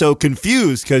people are so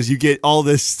confused, because you get all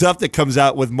this stuff that comes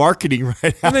out with marketing right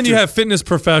after. And then you have fitness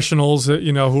professionals,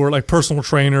 who are like personal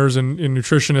trainers and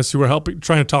nutritionists who are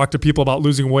trying to talk to people about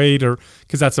losing weight, or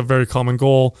because that's a very common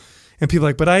goal. And people are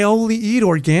like, but I only eat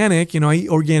organic. I eat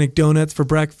organic donuts for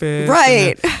breakfast.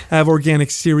 Right. And I have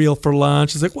organic cereal for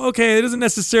lunch. It's like, well, okay, it doesn't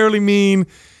necessarily mean,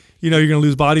 you're going to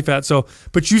lose body fat. So,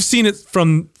 but you've seen it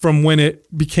from when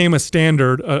it became a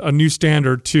standard, a new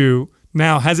standard, to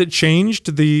now. Has it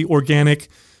changed the organic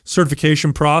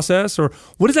certification process, or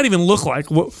what does that even look like?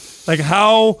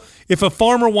 How, if a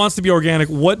farmer wants to be organic,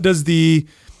 what does the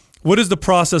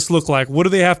process look like? What do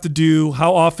they have to do?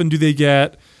 How often do they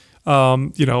get,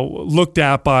 looked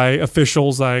at by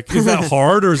officials? Like, is that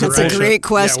hard, or is That's it a great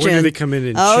question. Yeah, where do they come in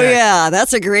and check? Yeah,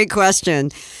 that's a great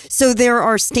question. So there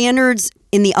are standards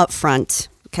in the upfront,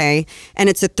 okay? And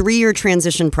it's a 3-year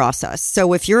transition process.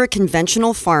 So if you're a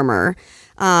conventional farmer,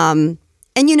 and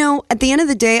at the end of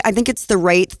the day, I think it's the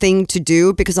right thing to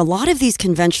do, because a lot of these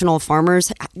conventional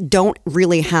farmers don't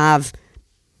really have...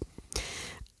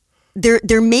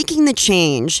 They're making the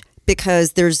change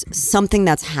because there's something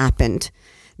that's happened.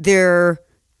 Their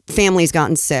family's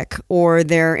gotten sick, or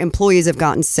their employees have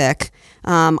gotten sick.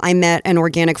 I met an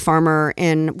organic farmer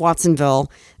in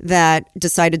Watsonville that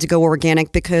decided to go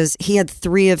organic because he had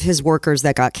 3 of his workers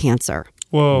that got cancer.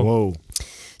 Whoa.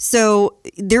 So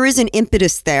there is an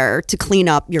impetus there to clean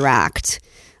up your act.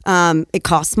 It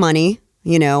costs money,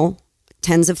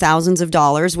 tens of thousands of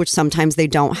dollars, which sometimes they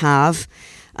don't have.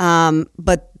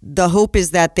 But the hope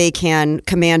is that they can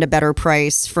command a better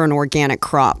price for an organic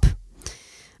crop.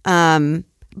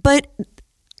 But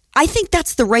I think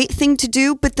that's the right thing to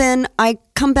do. But then I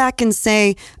come back and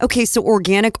say, okay, so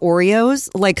organic Oreos,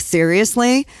 like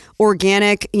seriously,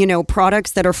 organic,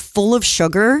 products that are full of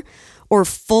sugar or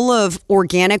full of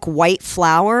organic white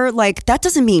flour, like that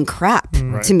doesn't mean crap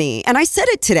to me. And I said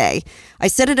it today. I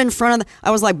said it in front of,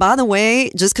 I was like, by the way,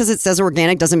 just because it says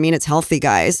organic doesn't mean it's healthy,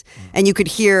 guys. And you could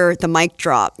hear the mic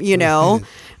drop,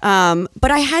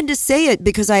 But I had to say it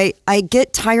because I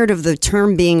get tired of the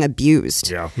term being abused.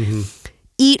 Yeah.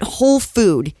 Eat whole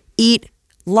food, eat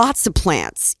lots of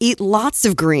plants, eat lots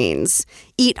of greens,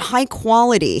 eat high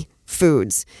quality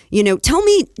foods. Don't tell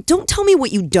me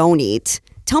what you don't eat.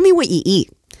 Tell me what you eat.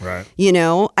 Right.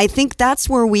 I think that's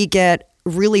where we get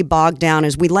really bogged down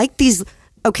is we like these,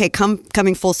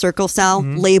 coming full circle, Sal,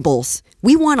 labels.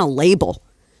 We want a label.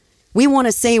 We want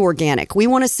to say organic. We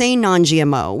want to say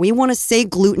non-GMO. We want to say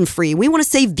gluten-free. We want to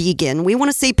say vegan. We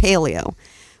want to say paleo.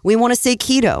 We want to say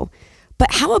keto.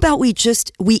 But how about we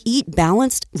eat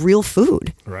balanced, real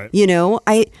food? Right.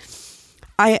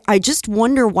 I just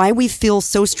wonder why we feel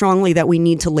so strongly that we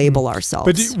need to label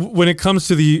ourselves. But when it comes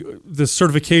to the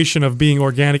certification of being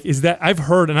organic, is that I've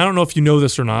heard, and I don't know if you know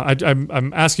this or not.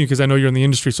 I'm asking you because I know you're in the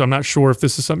industry, so I'm not sure if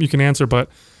this is something you can answer. But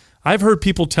I've heard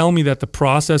people tell me that the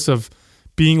process of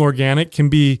being organic can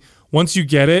be, once you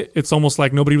get it, it's almost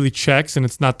like nobody really checks and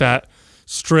it's not that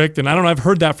strict. And I don't know. I've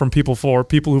heard that from people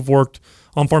who've worked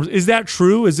on farms. Is that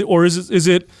true? Is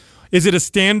it a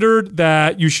standard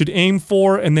that you should aim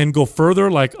for and then go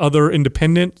further, like other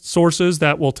independent sources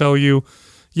that will tell you,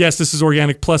 yes, this is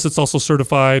organic, plus it's also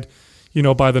certified,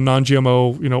 by the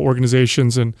non-GMO,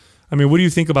 organizations? And I mean, what do you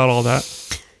think about all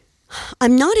that?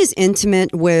 I'm not as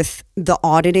intimate with the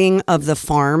auditing of the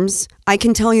farms. I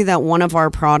can tell you that one of our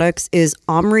products is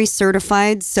OMRI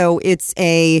certified. So it's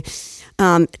a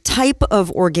type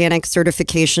of organic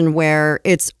certification where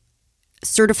it's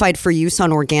certified for use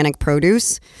on organic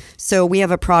produce. So we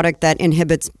have a product that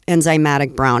inhibits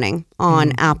enzymatic browning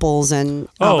on apples and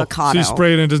avocado. So you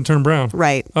spray it and it doesn't turn brown.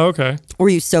 Right. Oh, okay. Or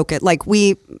you soak it. Like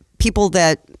people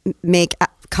that make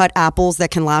cut apples that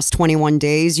can last 21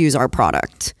 days use our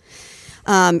product.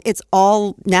 It's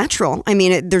all natural. I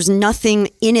mean, there's nothing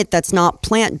in it that's not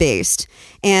plant-based.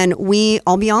 And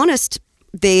I'll be honest,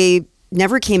 they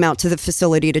never came out to the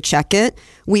facility to check it.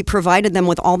 We provided them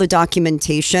with all the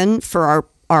documentation for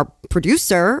our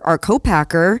producer, our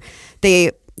co-packer.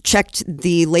 They checked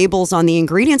the labels on the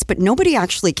ingredients, but nobody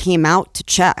actually came out to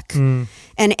check.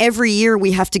 And every year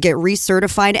we have to get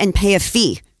recertified and pay a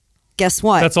fee. Guess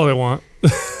what? That's all they want.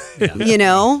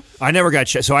 I never got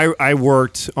checked. So I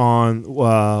worked on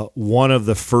one of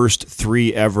the first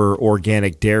 3 ever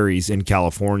organic dairies in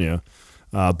California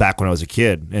back when I was a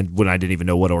kid and when I didn't even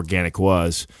know what organic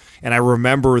was. And I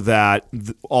remember that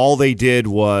all they did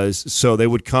was, so they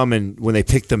would come and when they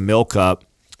picked the milk up,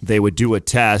 they would do a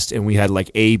test and we had like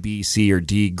A, B, C, or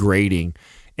D grading.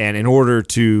 And in order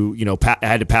to,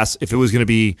 had to pass, if it was going to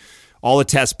be all the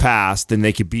tests passed, then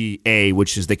they could be A,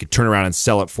 which is they could turn around and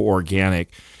sell it for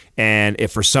organic. And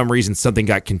if for some reason something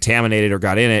got contaminated or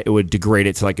got in it, it would degrade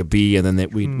it to like a B, and then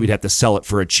we'd have to sell it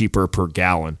for a cheaper per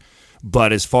gallon.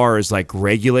 But as far as like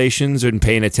regulations and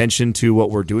paying attention to what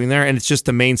we're doing there, and it's just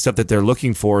the main stuff that they're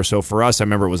looking for. So for us, I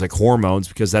remember it was like hormones,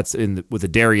 because that's with the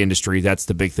dairy industry, that's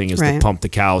the big thing is to pump the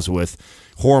cows with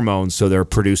hormones so they're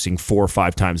producing 4 or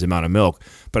 5 times the amount of milk.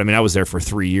 But I mean, I was there for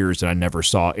 3 years and I never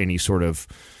saw any sort of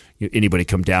anybody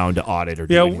come down to audit or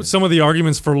do anything. Some of the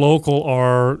arguments for local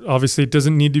are obviously it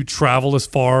doesn't need to travel as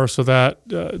far, so that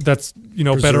that's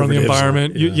better on the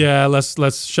environment.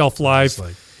 Less shelf life.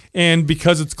 And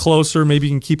because it's closer, maybe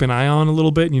you can keep an eye on a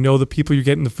little bit, and the people you're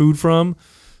getting the food from,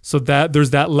 so that there's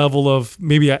that level of,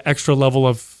 maybe an extra level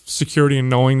of security and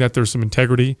knowing that there's some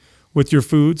integrity with your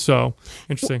food. So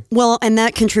interesting. Well, and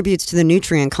that contributes to the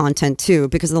nutrient content too,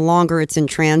 because the longer it's in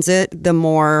transit, the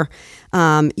more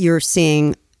you're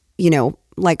seeing,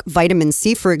 like vitamin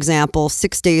C, for example,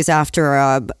 6 days after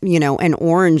an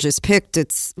orange is picked,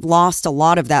 it's lost a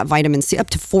lot of that vitamin C, up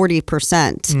to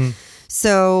 40%.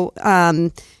 So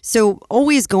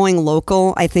always going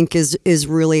local, I think, is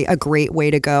really a great way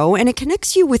to go. And it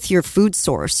connects you with your food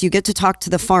source. You get to talk to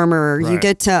the farmer. Right. You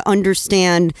get to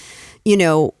understand,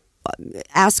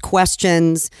 ask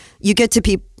questions. You get to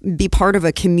be part of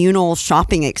a communal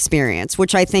shopping experience,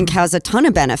 which I think has a ton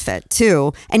of benefit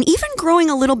too. And even growing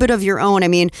a little bit of your own. I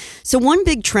mean, so one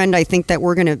big trend I think that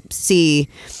we're going to see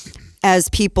as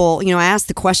people, I ask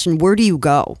the question, where do you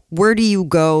go? Where do you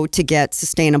go to get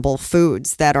sustainable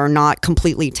foods that are not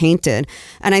completely tainted?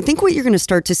 And I think what you're going to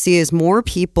start to see is more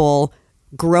people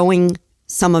growing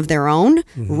some of their own,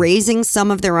 raising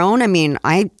some of their own. I mean,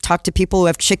 I talk to people who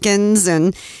have chickens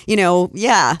and,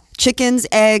 chickens,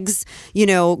 eggs,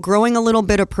 growing a little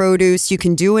bit of produce. You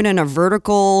can do it in a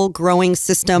vertical growing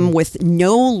system with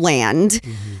no land,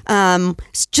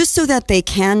 just so that they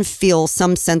can feel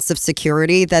some sense of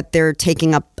security that they're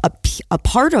taking up a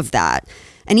part of that.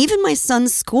 And even my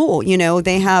son's school,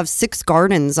 they have 6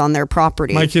 gardens on their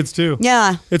property. My kids too.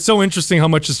 Yeah. It's so interesting how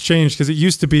much has changed, because it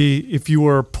used to be if you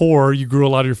were poor, you grew a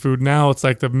lot of your food. Now it's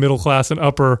like the middle class and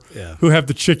upper who have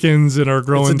the chickens and are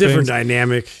growing things. It's a different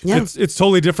dynamic. Yeah. It's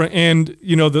totally different. And,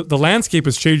 the landscape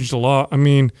has changed a lot. I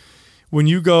mean, when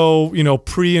you go,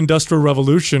 pre-industrial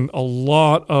revolution, a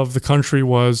lot of the country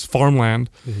was farmland.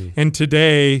 And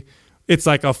today, it's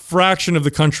like a fraction of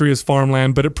the country is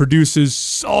farmland, but it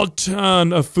produces a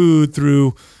ton of food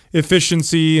through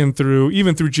efficiency and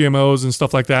even through GMOs and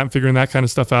stuff like that, and figuring that kind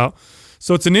of stuff out.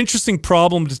 So it's an interesting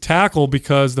problem to tackle,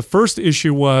 because the first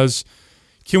issue was,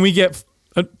 can we get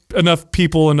enough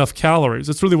people, enough calories?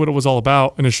 That's really what it was all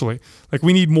about initially. Like,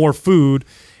 we need more food.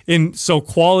 And so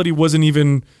quality wasn't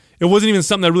even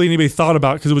something that really anybody thought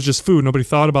about, because it was just food. Nobody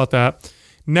thought about that.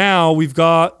 Now we've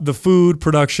got the food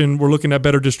production. We're looking at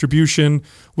better distribution,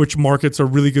 which markets are a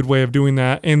really good way of doing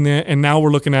that. And now we're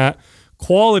looking at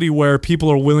quality, where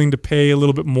people are willing to pay a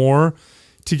little bit more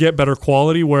to get better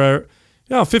quality. Where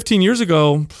 15 years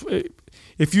ago,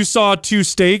 if you saw 2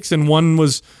 steaks and one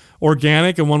was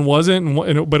organic and one wasn't,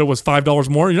 but it was $5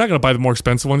 more, you're not going to buy the more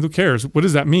expensive one. Who cares? What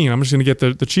does that mean? I'm just going to get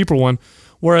the cheaper one.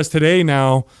 Whereas today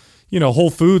now, Whole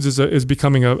Foods is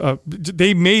becoming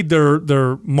they made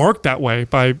their mark that way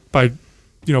by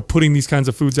putting these kinds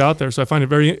of foods out there. So I find it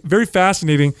very, very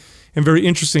fascinating and very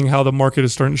interesting how the market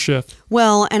is starting to shift.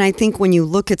 Well, and I think when you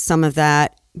look at some of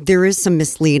that, there is some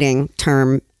misleading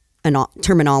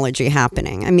terminology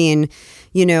happening. I mean,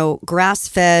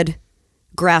 grass-fed,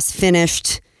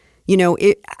 grass-finished,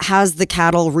 has the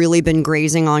cattle really been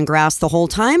grazing on grass the whole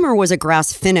time, or was it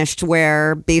grass-finished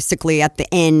where basically at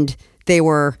the end they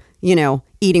were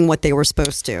eating what they were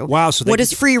supposed to? Wow. So what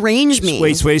does free range mean?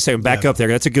 Wait a second. Back up there.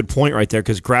 That's a good point right there,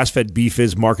 because grass-fed beef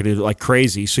is marketed like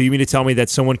crazy. So you mean to tell me that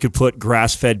someone could put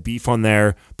grass-fed beef on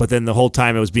there, but then the whole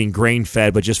time it was being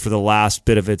grain-fed, but just for the last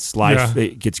bit of its life,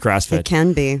 it gets grass-fed? It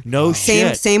can be. No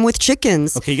shit. Same with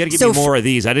chickens. Okay, you got to give me more of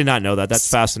these. I did not know that. That's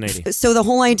fascinating. So the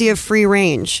whole idea of free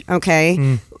range,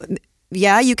 okay?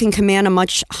 Yeah, you can command a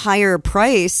much higher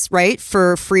price, right,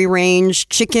 for free range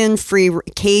chicken,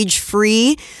 cage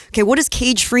free. Okay, what does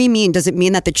cage free mean? Does it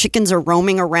mean that the chickens are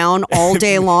roaming around all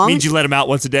day long? Means you let them out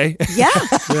once a day? Yeah,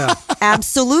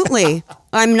 absolutely.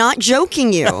 I'm not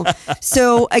joking you.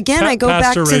 So again, I go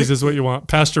back to pasture raised is what you want.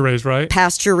 Pasture raised, right?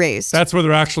 Pasture raised. That's where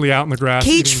they're actually out in the grass.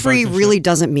 Cage free really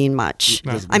doesn't mean much.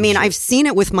 I mean, I've seen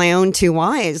it with my own 2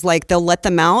 eyes. Like, they'll let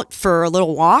them out for a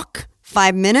little walk.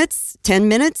 5 minutes, 10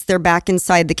 minutes, they're back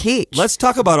inside the cage. Let's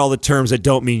talk about all the terms that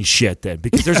don't mean shit then,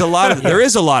 because there is a lot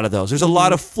of those. There's a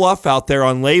lot of fluff out there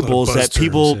on labels that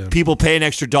people pay an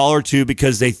extra $1 to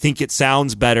because they think it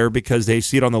sounds better because they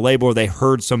see it on the label or they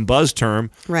heard some buzz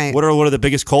term. Right. What are the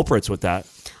biggest culprits with that?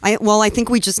 I think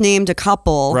we just named a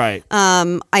couple. Right.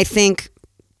 I think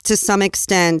to some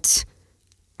extent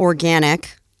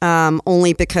organic,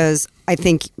 only because I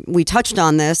think we touched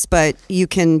on this, but you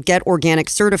can get organic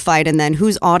certified, and then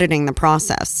who's auditing the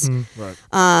process? Right.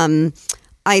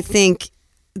 I think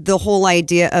the whole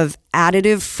idea of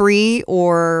additive free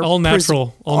or all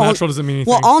natural. All natural doesn't mean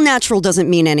anything. Well, all natural doesn't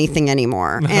mean anything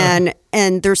anymore.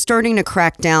 And they're starting to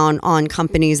crack down on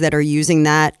companies that are using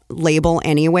that label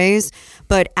anyways.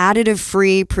 But additive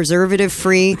free, preservative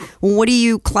free, what do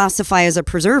you classify as a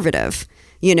preservative?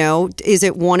 Is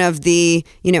it one of the,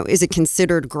 is it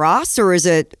considered gras, or is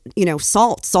it,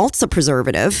 salt? Salt's a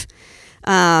preservative.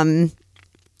 And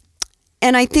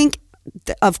I think,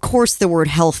 of course, the word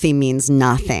healthy means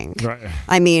nothing. Right.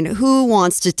 I mean, who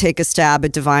wants to take a stab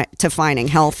at defining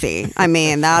healthy? I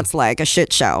mean, that's like a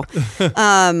shit show.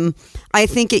 I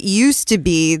think it used to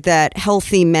be that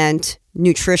healthy meant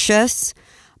nutritious,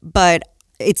 but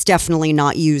it's definitely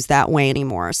not used that way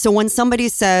anymore. So when somebody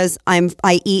says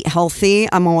I eat healthy,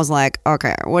 I'm always like,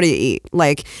 okay, what do you eat?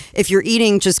 Like, if you're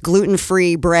eating just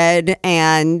gluten-free bread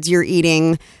and you're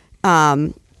eating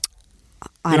I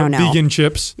don't know, vegan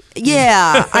chips.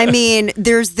 Yeah, I mean,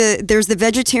 there's the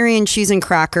vegetarian cheese and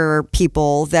cracker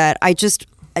people that I just,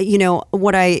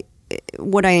 what I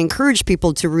encourage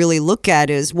people to really look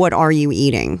at is, what are you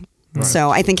eating? Right. So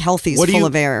I think healthy is full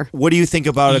of air. What do you think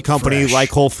about a company like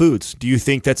Whole Foods? Do you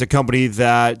think that's a company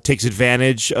that takes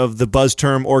advantage of the buzz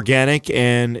term organic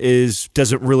and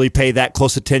doesn't really pay that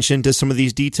close attention to some of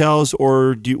these details?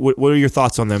 Or what are your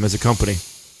thoughts on them as a company?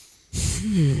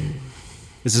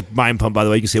 This is Mind Pump, by the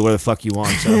way. You can say whatever the fuck you want.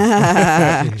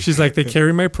 So. She's like, they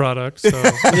carry my product. So.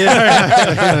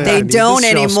 They don't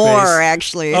anymore, space.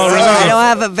 actually. Oh, So really? I don't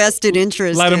have a vested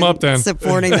interest Light 'em in up then.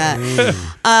 supporting that.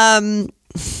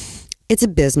 It's a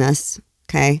business,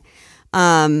 okay?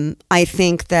 I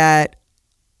think that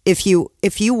if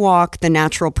you walk the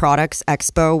Natural Products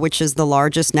Expo, which is the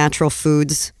largest natural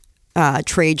foods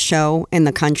trade show in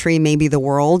the country, maybe the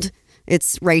world,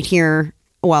 it's right here.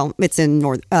 Well, it's in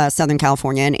Southern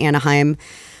California in Anaheim.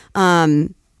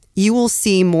 You will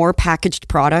see more packaged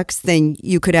products than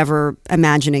you could ever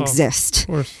imagine exist. Of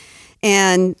course.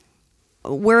 And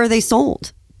where are they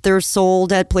sold? They're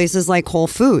sold at places like Whole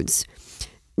Foods.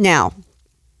 Now,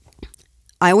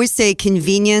 I always say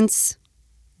convenience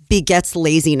begets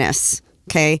laziness.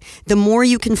 Okay. The more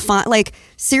you can find, like,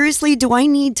 seriously, do I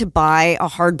need to buy a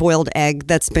hard-boiled egg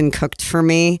that's been cooked for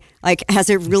me? Like, has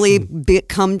it really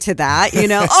come to that? You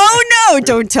know? Oh no!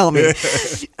 Don't tell me.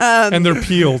 And they're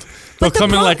peeled. They'll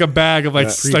come in like a bag of like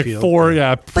Pre-peeled. 4.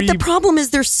 Yeah. But the problem is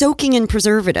they're soaking in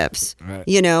preservatives. Right.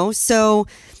 You know, so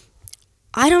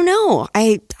I don't know.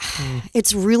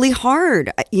 It's really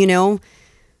hard. You know.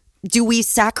 Do we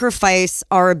sacrifice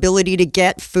our ability to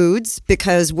get foods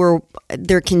because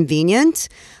they're convenient?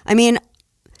 I mean,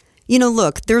 you know,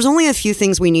 look, there's only a few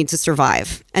things we need to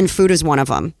survive, and food is one of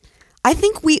them. I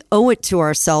think we owe it to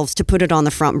ourselves to put it on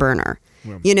the front burner.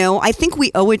 Yeah. You know, I think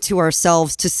we owe it to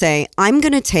ourselves to say, I'm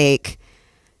going to take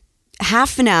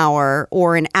half an hour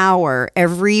or an hour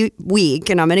every week,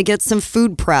 and I'm going to get some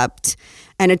food prepped.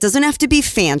 And it doesn't have to be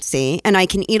fancy. And I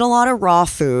can eat a lot of raw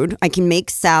food. I can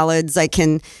make salads. I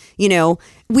can, you know,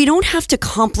 we don't have to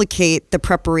complicate the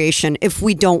preparation if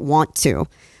we don't want to.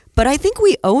 But I think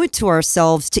we owe it to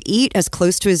ourselves to eat as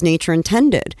close to as nature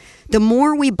intended. The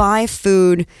more we buy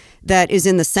food that is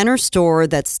in the center store,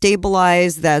 that's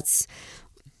stabilized, that's,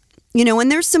 you know,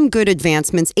 and there's some good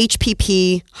advancements.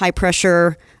 HPP, high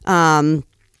pressure,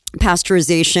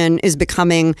 pasteurization is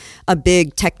becoming a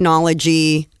big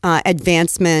technology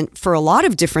advancement for a lot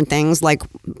of different things, like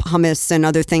hummus and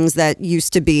other things that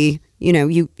used to be, you know,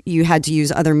 you had to use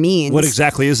other means. What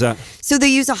exactly is that? So they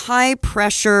use a high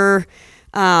pressure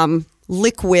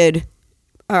liquid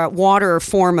water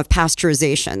form of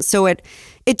pasteurization. So it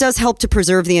does help to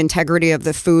preserve the integrity of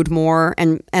the food more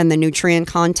and the nutrient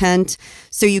content,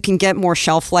 so you can get more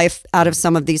shelf life out of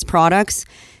some of these products.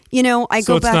 You know,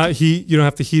 So it's not heat. You don't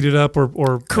have to heat it up or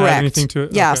correct. add anything to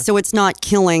it. Yeah, Okay. so it's not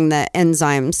killing the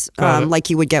enzymes like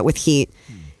you would get with heat.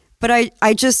 But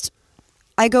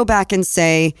I go back and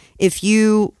say, if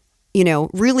you know,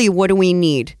 really, what do we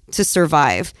need to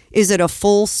survive? Is it a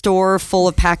full store full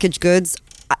of packaged goods?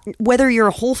 Whether you're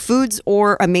a Whole Foods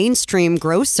or a mainstream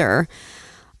grocer,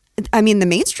 I mean, the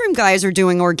mainstream guys are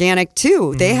doing organic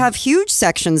too. They have huge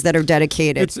sections that are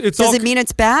dedicated. Does it mean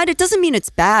it's bad? It doesn't mean it's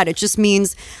bad. It just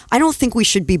means I don't think we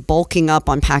should be bulking up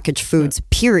on packaged foods,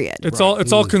 period. It's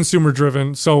all consumer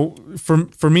driven. So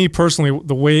for me personally,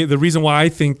 the reason why I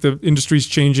think the industry's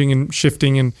changing and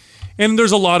shifting and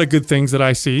there's a lot of good things that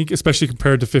I see, especially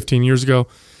compared to 15 years ago,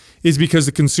 is because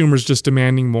the consumer's just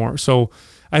demanding more. So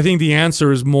I think the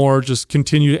answer is more just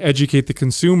continue to educate the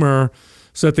consumer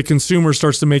so that the consumer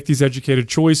starts to make these educated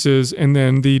choices, and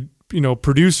then the, you know,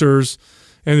 producers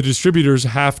and the distributors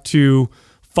have to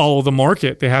follow the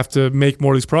market. They have to make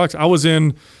more of these products.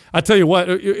 I tell you what,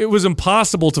 it was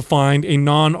impossible to find a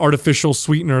non-artificial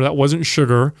sweetener that wasn't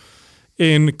sugar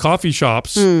in coffee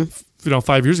shops, you know,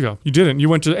 5 years ago. You didn't. You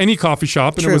went to any coffee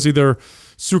shop and It was either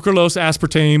sucralose,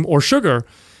 aspartame, or sugar.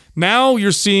 Now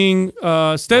you're seeing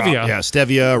stevia.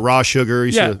 Stevia, raw sugar.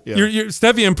 You're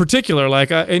stevia in particular.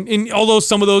 Like, and although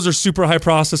some of those are super high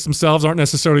processed themselves, aren't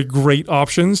necessarily great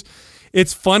options.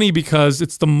 It's funny because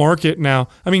it's the market now.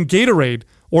 I mean, Gatorade,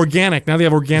 organic. Now they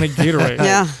have organic Gatorade.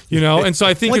 Yeah. You know, and so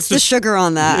I think What's the sugar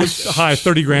on that? It's high,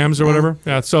 30 grams or whatever.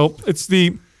 Yeah. So it's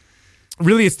the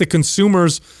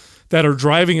consumers that are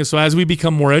driving it. So as we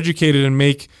become more educated and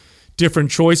make different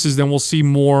choices, then we'll see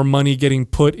more money getting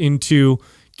put into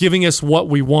giving us what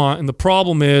we want. And the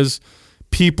problem is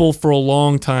people for a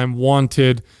long time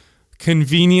wanted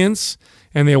convenience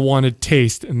and they wanted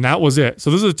taste, and that was it.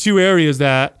 So those are the two areas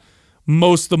that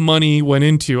most of the money went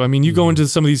into. I mean, you go into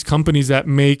some of these companies that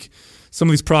make some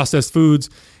of these processed foods,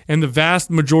 and the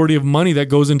vast majority of money that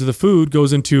goes into the food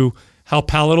goes into how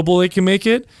palatable they can make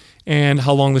it and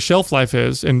how long the shelf life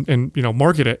is, and you know,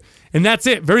 market it. And that's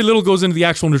it. Very little goes into the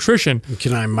actual nutrition.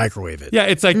 Can I microwave it? Yeah,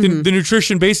 it's like the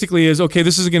nutrition basically is, okay,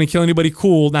 this isn't going to kill anybody,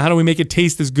 cool. Now how do we make it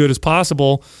taste as good as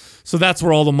possible? So that's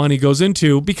where all the money goes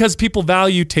into, because people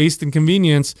value taste and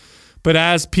convenience. But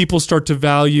as people start to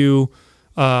value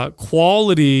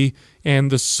quality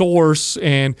and the source.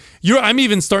 And I'm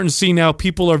even starting to see now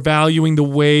people are valuing the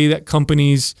way that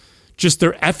companies, just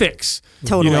their ethics.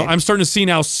 Totally. I'm starting to see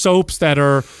now soaps that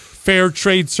are fair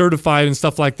trade certified and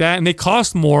stuff like that, and they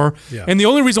cost more. Yeah. And the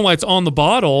only reason why it's on the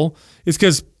bottle is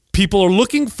because people are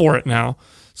looking for it now.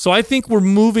 So I think we're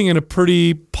moving in a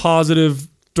pretty positive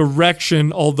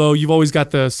direction, although you've always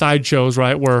got the sideshows,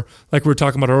 right? Where, like we were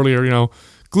talking about earlier,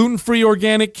 gluten-free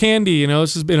organic candy,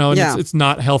 this is, and it's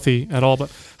not healthy at all.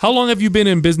 But how long have you been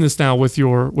in business now with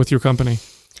your company?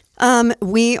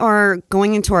 We are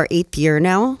going into our 8th year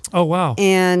now. Oh, wow.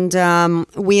 And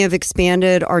we have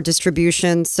expanded our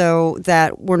distribution so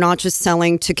that we're not just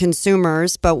selling to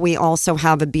consumers, but we also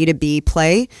have a B2B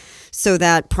play so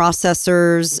that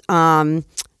processors,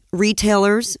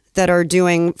 retailers that are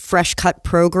doing fresh cut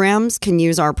programs can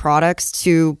use our products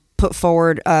to put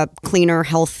forward a cleaner,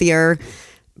 healthier,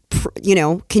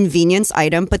 convenience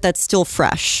item, but that's still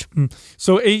fresh.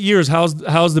 So 8 years, how's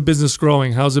the business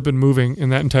growing? How's it been moving in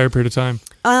that entire period of time?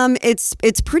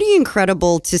 It's pretty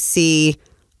incredible to see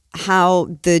how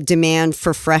the demand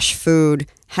for fresh food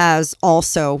has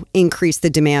also increased the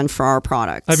demand for our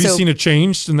products. Have you seen a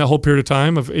change in that whole period of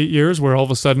time of 8 years where all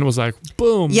of a sudden it was like,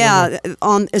 boom? Yeah,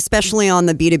 especially on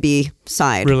the B2B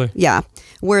side. Really? Yeah,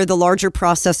 where the larger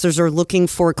processors are looking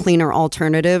for cleaner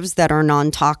alternatives that are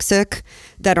non-toxic,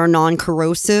 that are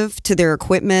non-corrosive to their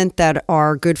equipment, that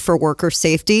are good for worker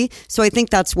safety. So I think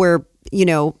that's where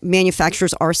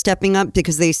manufacturers are stepping up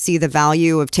because they see the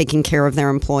value of taking care of their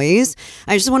employees.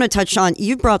 I just want to touch on,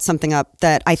 you brought something up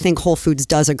that I think Whole Foods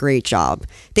does a great job.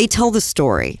 They tell the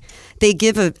story. They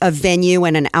give a venue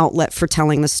and an outlet for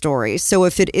telling the story. So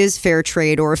if it is fair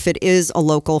trade or if it is a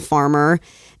local farmer,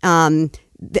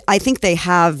 I think they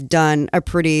have done a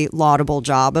pretty laudable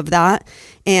job of that.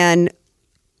 And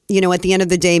at the end of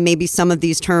the day, maybe some of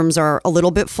these terms are a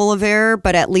little bit full of error,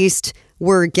 but at least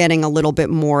we're getting a little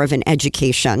bit more of an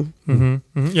education. Mm-hmm.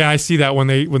 Mm-hmm. Yeah, I see that when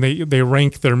they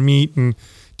rank their meat and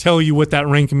tell you what that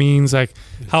rank means, like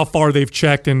how far they've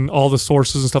checked and all the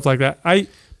sources and stuff like that. I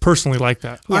personally like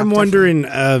that. Yeah, I'm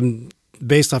wondering,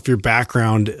 based off your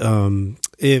background,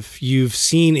 if you've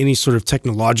seen any sort of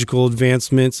technological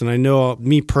advancements. And I know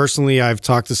me personally, I've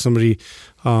talked to somebody,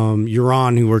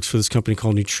 Uran, who works for this company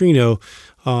called Neutrino,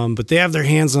 but they have their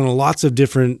hands on lots of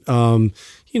different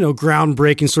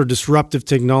groundbreaking sort of disruptive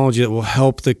technology that will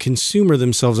help the consumer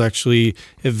themselves actually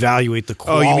evaluate the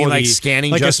quality. Oh, you mean like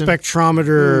scanning, like Justin? a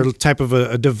spectrometer type of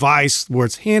a device where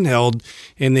it's handheld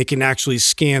and they can actually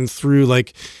scan through.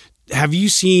 Like, have you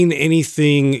seen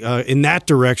anything in that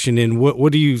direction? And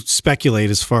what do you speculate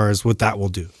as far as what that will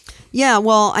do? Yeah,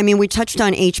 well, I mean, we touched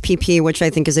on HPP, which I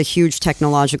think is a huge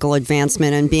technological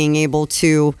advancement in being able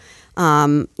to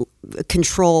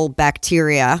control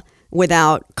bacteria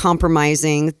without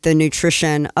compromising the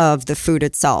nutrition of the food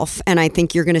itself. And I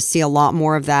think you're going to see a lot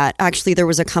more of that. Actually, there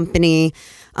was a company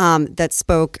that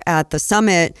spoke at the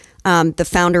summit. The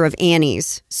founder of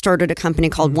Annie's started a company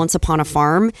called Once Upon a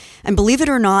Farm. And believe it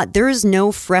or not, there is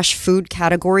no fresh food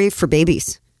category for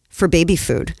babies, for baby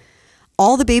food.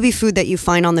 All the baby food that you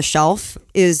find on the shelf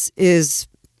is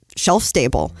shelf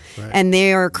stable, right. And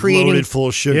they are creating loaded full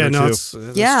of sugar. Yeah, no,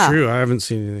 too. that's true. I haven't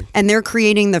seen anything. And they're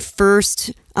creating the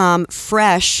first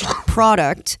fresh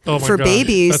product for God.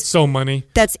 Babies. That's so money.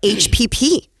 That's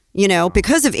HPP.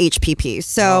 Because of HPP.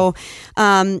 So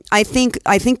I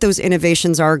think those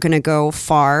innovations are going to go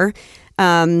far.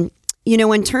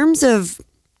 In terms of,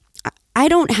 I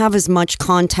don't have as much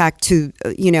contact to,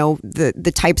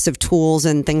 the types of tools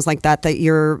and things like that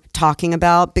you're talking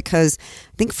about, because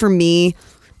I think for me,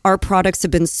 our products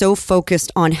have been so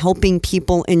focused on helping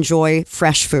people enjoy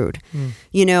fresh food.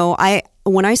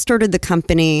 When I started the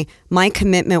company, my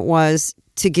commitment was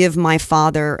to give my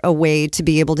father a way to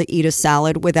be able to eat a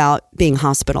salad without being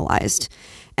hospitalized.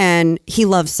 And he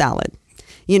loves salad.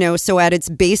 So at its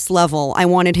base level, I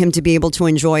wanted him to be able to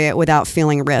enjoy it without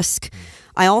feeling risk.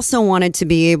 I also wanted to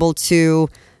be able to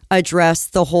address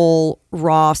the whole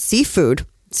raw seafood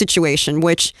situation,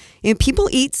 which people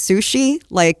eat sushi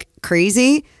like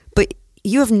crazy, but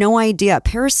you have no idea. A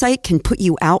parasite can put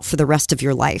you out for the rest of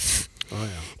your life. Oh, yeah.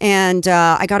 And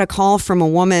I got a call from a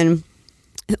woman.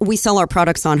 We sell our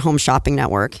products on Home Shopping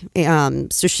Network.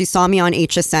 So she saw me on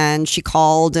HSN. She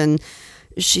called and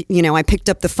I picked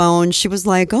up the phone. She was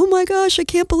like, "Oh my gosh, I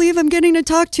can't believe I'm getting to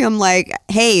talk to you." I'm like,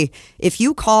 "Hey, if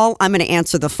you call, I'm going to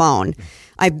answer the phone."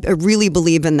 I really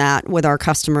believe in that with our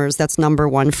customers. That's number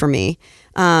one for me.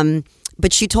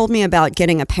 But she told me about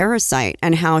getting a parasite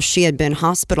and how she had been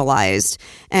hospitalized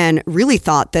and really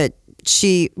thought that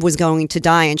she was going to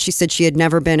die, and she said she had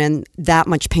never been in that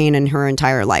much pain in her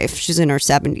entire life. She's in her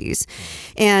 70s.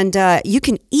 And you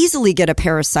can easily get a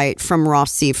parasite from raw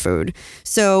seafood.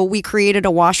 So we created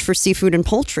a wash for seafood and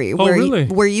poultry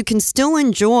where you can still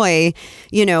enjoy,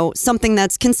 something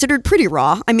that's considered pretty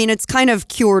raw. I mean, it's kind of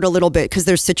cured a little bit because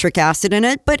there's citric acid in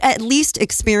it, but at least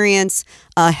experience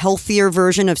a healthier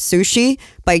version of sushi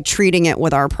by treating it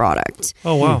with our product.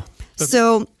 Oh, wow.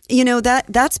 So,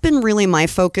 that's been really my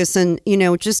focus. And,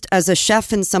 just as a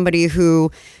chef and somebody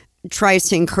who tries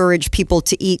to encourage people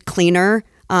to eat cleaner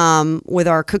with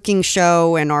our cooking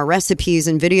show and our recipes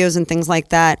and videos and things like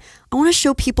that, I want to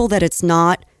show people that it's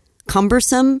not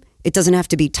cumbersome. It doesn't have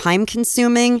to be time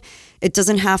consuming. It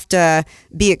doesn't have to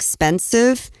be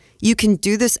expensive. You can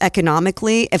do this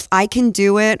economically. If I can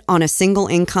do it on a single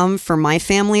income for my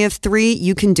family of 3,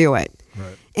 you can do it.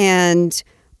 Right. And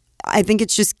I think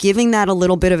it's just giving that a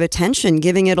little bit of attention,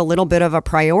 giving it a little bit of a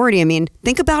priority. I mean,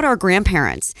 think about our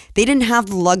grandparents. They didn't have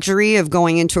the luxury of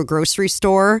going into a grocery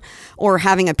store or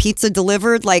having a pizza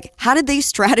delivered. Like, how did they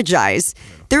strategize?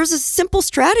 There was a simple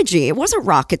strategy. It wasn't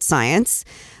rocket science.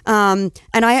 And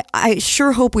I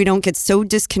sure hope we don't get so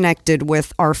disconnected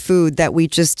with our food that we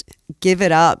just give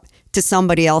it up to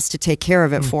somebody else to take care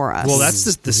of it for us. Well, that's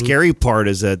just the scary part,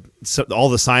 is that all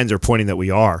the signs are pointing that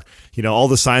we are. All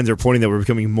the signs are pointing that we're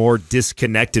becoming more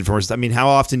disconnected from us. I mean, how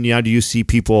often now do you see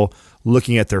people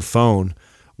looking at their phone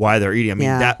while they're eating? I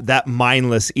mean, that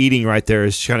mindless eating right there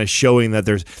is kind of showing that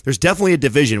there's definitely a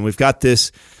division. We've got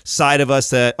this side of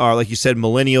us that are, like you said,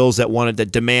 millennials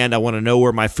that demand, I want to know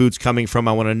where my food's coming from.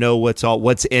 I want to know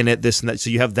what's in it, this and that.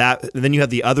 So you have that, and then you have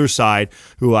the other side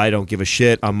who, I don't give a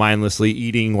shit. I'm mindlessly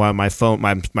eating while my phone,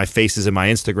 my face is in my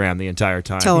Instagram the entire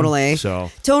time. Totally.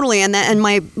 Totally. And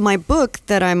my book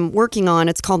that I'm working on,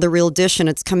 it's called The Real Dish, and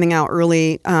it's coming out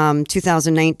early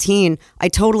 2019. I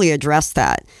totally address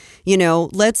that.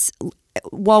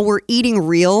 While we're eating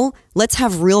real, let's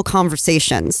have real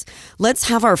conversations. Let's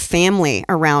have our family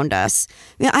around us.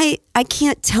 I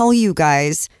can't tell you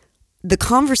guys the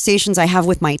conversations I have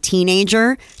with my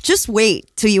teenager. Just wait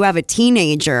till you have a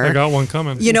teenager. I got one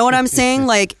coming. You know what I'm saying?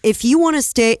 Like, if you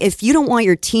don't want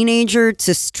your teenager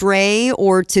to stray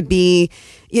or to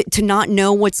not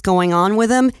know what's going on with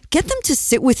them, get them to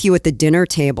sit with you at the dinner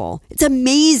table. It's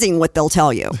amazing what they'll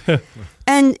tell you.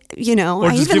 And,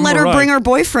 I even let her bring her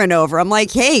boyfriend over. I'm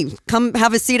like, hey, come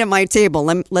have a seat at my table.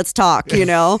 Let's talk, Or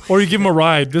you give them a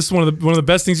ride. This is one of the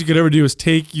best things you could ever do, is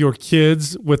take your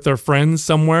kids with their friends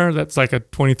somewhere that's like a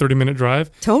 20, 30-minute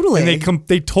drive. Totally. And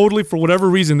they totally, for whatever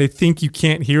reason, they think you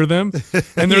can't hear them.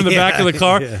 And they're in the back of the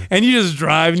car. Yeah. And you just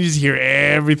drive and you just hear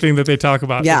everything that they talk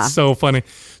about. Yeah. It's so funny.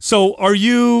 So are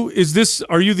you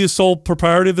the sole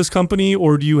proprietor of this company,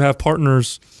 or do you have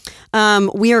partners?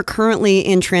 We are currently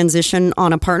in transition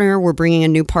on a partner. We're bringing a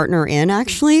new partner in,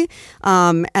 actually.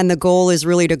 And the goal is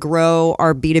really to grow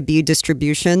our B2B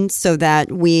distribution so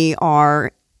that we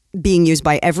are being used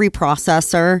by every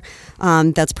processor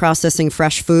that's processing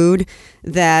fresh food,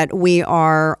 that we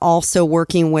are also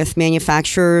working with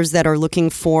manufacturers that are looking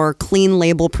for clean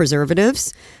label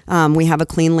preservatives. We have a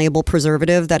clean label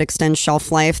preservative that extends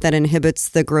shelf life, that inhibits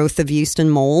the growth of yeast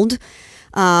and mold.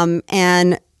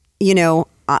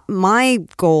 My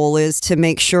goal is to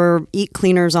make sure Eat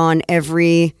Cleaner's on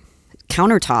every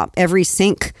countertop, every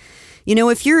sink.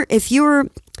 If you're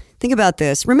think about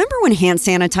this. Remember when hand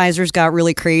sanitizers got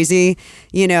really crazy?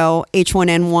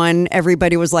 H1N1,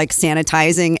 everybody was like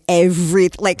sanitizing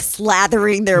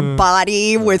slathering their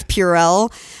body with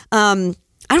Purell. I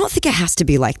don't think it has to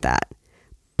be like that.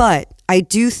 But I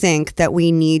do think that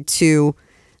we need to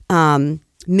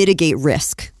mitigate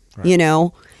risk,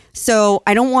 So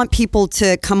I don't want people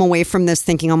to come away from this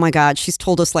thinking, oh my God, she's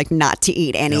told us not to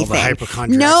eat anything.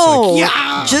 No,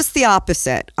 just the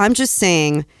opposite. I'm just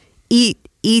saying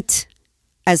eat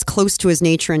as close to as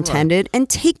nature intended, and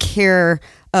take care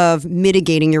of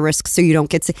mitigating your risks so you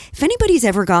don't get sick. If anybody's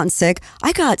ever gotten sick,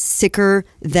 I got sicker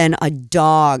than a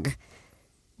dog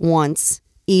once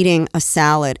eating a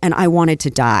salad, and I wanted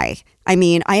to die. I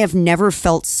mean, I have never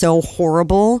felt so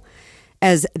horrible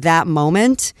as that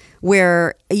moment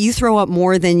where you throw up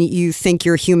more than you think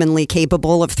you're humanly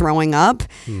capable of throwing up.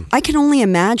 I can only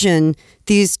imagine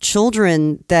these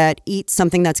children that eat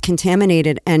something that's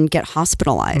contaminated and get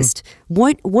hospitalized.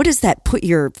 What does that put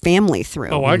your family through?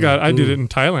 Oh, I did it in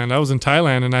Thailand. I was in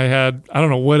Thailand and I don't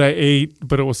know what I ate,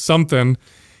 but it was something.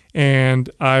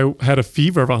 And I had a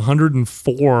fever of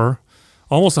 104,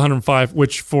 almost 105,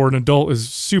 which for an adult is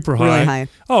super high. Really high.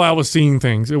 Oh, I was seeing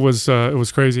things. It was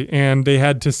crazy. And I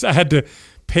had to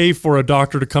pay for a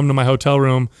doctor to come to my hotel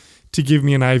room to give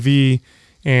me an IV.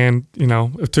 And,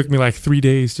 it took me like 3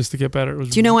 days just to get better. Do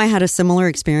you know I had a similar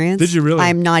experience? Did you really?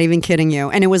 I'm not even kidding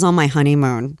you. And it was on my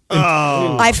honeymoon.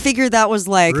 Oh. I figured that was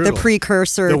like the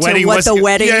precursor to what the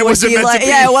wedding it would be like.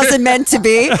 Yeah, it wasn't meant to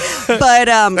be. But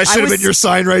that should have been your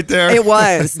sign right there. It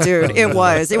was, dude. It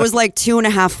was. It was like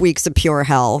 2.5 weeks of pure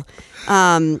hell.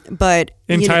 But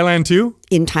in Thailand too?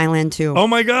 In Thailand too. Oh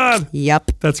my God.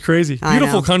 Yep. That's crazy.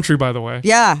 Beautiful country, by the way.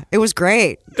 Yeah, it was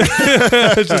great.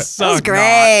 It just sucked. It was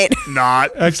great.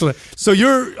 Not. Excellent. So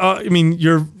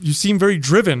you seem very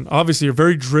driven. Obviously, you're a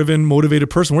very driven, motivated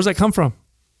person. Where's that come from?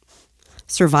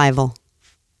 Survival.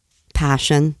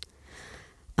 Passion.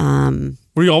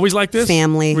 Were you always like this?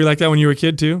 Family. Were you like that when you were a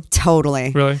kid too?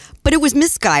 Totally. Really? But it was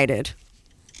misguided.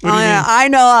 What do you mean? I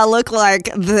know I look like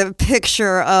the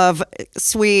picture of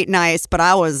sweet, nice, but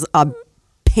I was a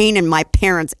pain in my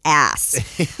parents' ass.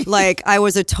 Like, I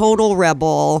was a total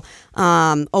rebel.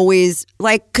 Always,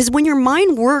 like, because when your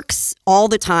mind works all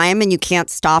the time and you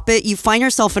can't stop it, you find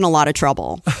yourself in a lot of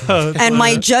trouble. And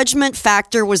my judgment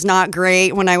factor was not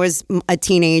great when I was a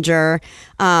teenager.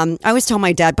 I always tell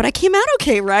my dad, but I came out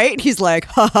okay, right? He's like,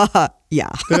 ha ha ha, yeah.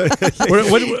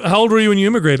 How old were you when you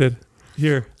immigrated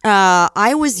here?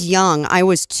 I was young. I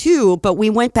was 2, but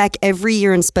we went back every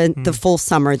year and spent the full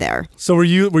summer there. So were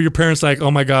your parents like,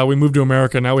 oh my God, we moved to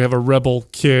America, now we have a rebel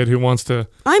kid who wants to...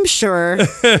 I'm sure.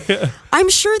 I'm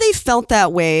sure they felt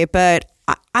that way, but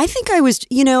I think I was,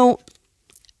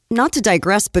 not to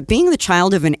digress, but being the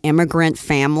child of an immigrant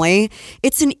family,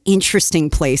 it's an interesting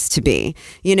place to be.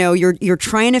 You're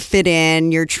trying to fit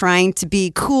in, you're trying to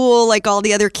be cool like all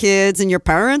the other kids, and your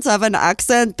parents have an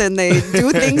accent and they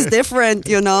do things different,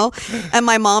 And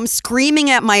my mom's screaming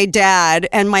at my dad,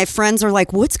 and my friends are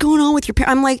like, "What's going on with your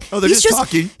parents?" I'm like, "Oh, they're just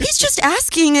talking. He's just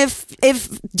asking if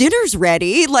dinner's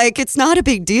ready. Like, it's not a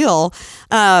big deal."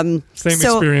 Same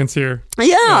experience here.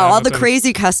 Yeah, all the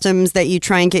crazy customs that you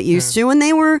try and get used to. And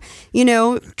they were,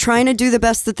 trying to do the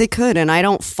best that they could. And I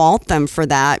don't fault them for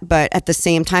that. But at the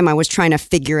same time, I was trying to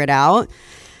figure it out.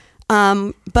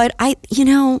 But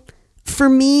for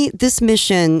me, this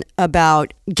mission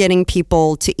about getting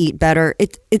people to eat better,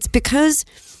 it's because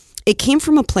it came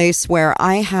from a place where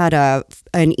I had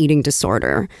an eating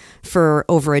disorder for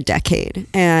over a decade,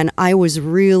 and I was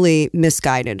really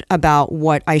misguided about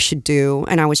what I should do,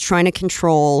 and I was trying to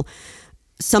control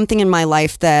something in my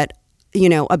life that,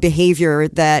 a behavior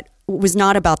that was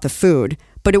not about the food,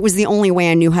 but it was the only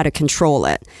way I knew how to control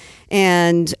it.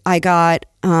 And I got,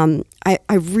 I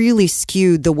really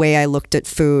skewed the way I looked at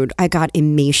food. I got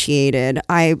emaciated.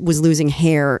 I was losing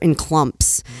hair in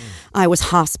clumps. I was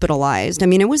hospitalized. I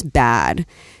mean, it was bad.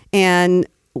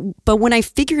 But when I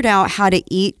figured out how to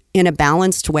eat in a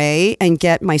balanced way and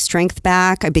get my strength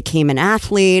back, I became an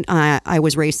athlete. I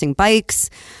was racing bikes,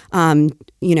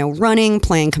 running,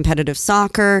 playing competitive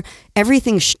soccer.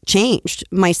 Everything changed.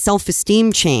 My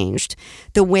self-esteem changed.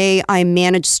 The way I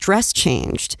managed stress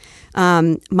changed.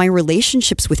 My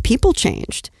relationships with people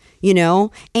changed.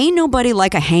 Ain't nobody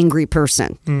like a hangry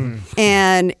person.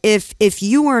 And if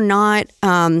you are not,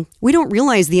 we don't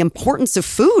realize the importance of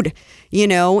food,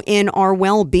 in our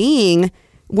well-being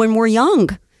when we're young.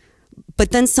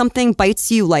 But then something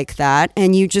bites you like that,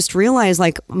 and you just realize,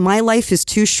 like, my life is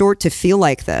too short to feel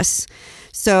like this.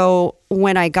 So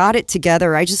when I got it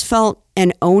together, I just felt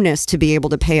an onus to be able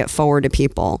to pay it forward to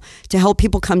people, to help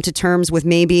people come to terms with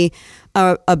maybe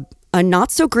a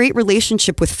not so great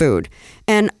relationship with food.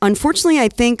 And unfortunately, I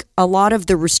think a lot of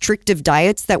the restrictive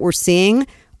diets that we're seeing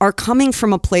are coming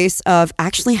from a place of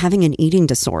actually having an eating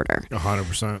disorder.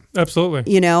 100%.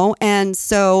 Absolutely. And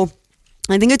so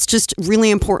I think it's just really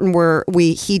important where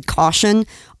we heed caution.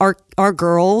 Our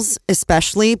girls,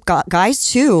 especially,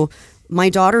 guys too, my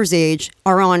daughter's age,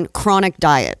 are on chronic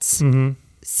diets.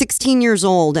 16 years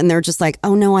old, and they're just like,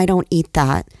 oh no, I don't eat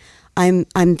that. I'm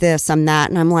this, I'm that.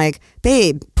 And I'm like,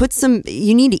 babe,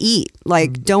 you need to eat.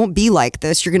 Like, don't be like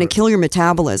this. You're going to kill your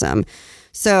metabolism.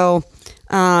 So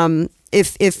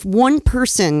if one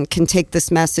person can take this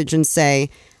message and say,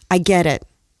 I get it.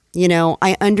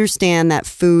 I understand that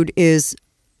food is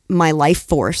my life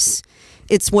force.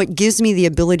 It's what gives me the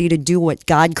ability to do what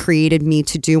God created me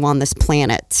to do on this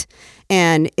planet.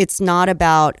 And it's not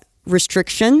about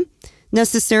restriction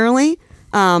necessarily.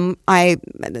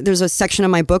 There's a section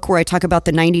of my book where I talk about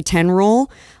the 90-10 rule.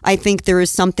 I think there is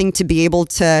something to be able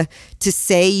to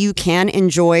say you can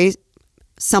enjoy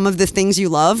some of the things you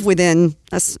love within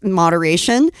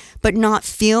moderation, but not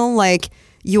feel like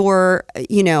you're,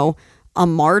 a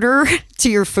martyr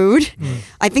to your food.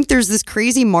 I think there's this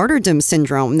crazy martyrdom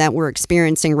syndrome that we're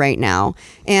experiencing right now.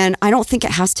 And I don't think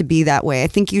it has to be that way. I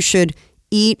think you should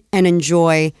eat and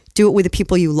enjoy, do it with the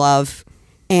people you love,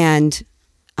 and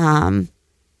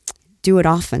do it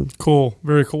often. Cool.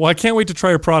 Very cool. Well, I can't wait to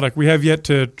try your product. We have yet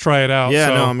to try it out. Yeah,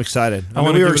 so no, I'm excited. I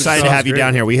mean, we were excited to have you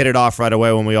down here. We hit it off right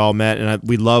away when we all met, and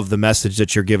we love the message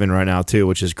that you're giving right now, too,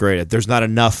 which is great. There's not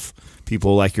enough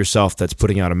people like yourself that's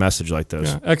putting out a message like this.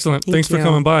 Yeah, excellent. Thank Thanks you. for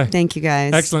coming by. Thank you,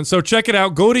 guys. Excellent. So check it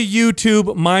out. Go to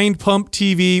YouTube, Mind Pump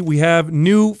TV. We have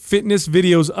new fitness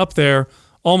videos up there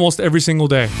almost every single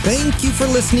day. Thank you for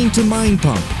listening to Mind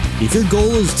Pump. If your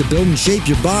goal is to build and shape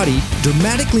your body,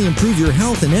 dramatically improve your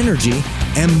health and energy,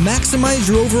 and maximize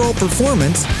your overall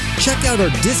performance, check out our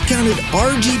discounted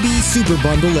RGB Super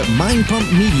Bundle at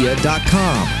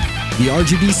mindpumpmedia.com. The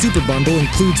RGB Super Bundle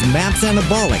includes MAPS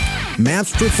Anabolic,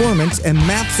 MAPS Performance, and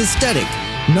MAPS Aesthetic.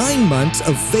 9 months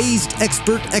of phased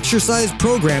expert exercise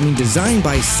programming designed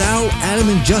by Sal, Adam,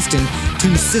 and Justin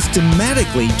to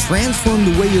systematically transform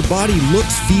the way your body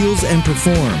looks, feels, and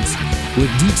performs. With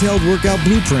detailed workout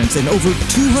blueprints and over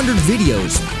 200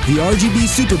 videos, the RGB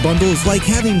Super Bundle is like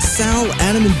having Sal,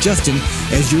 Adam, and Justin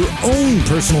as your own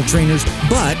personal trainers,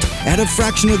 but at a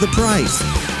fraction of the price.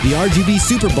 The RGB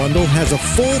Super Bundle has a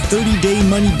full 30-day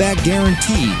money-back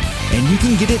guarantee, and you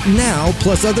can get it now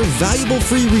plus other valuable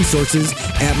free resources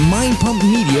at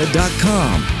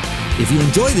mindpumpmedia.com. If you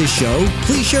enjoy this show,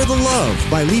 please share the love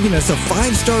by leaving us a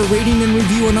 5-star rating and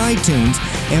review on iTunes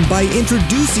and by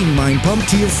introducing Mind Pump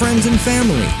to your friends and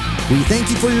family. We thank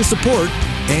you for your support,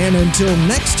 and until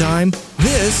next time,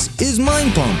 this is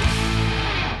Mind Pump.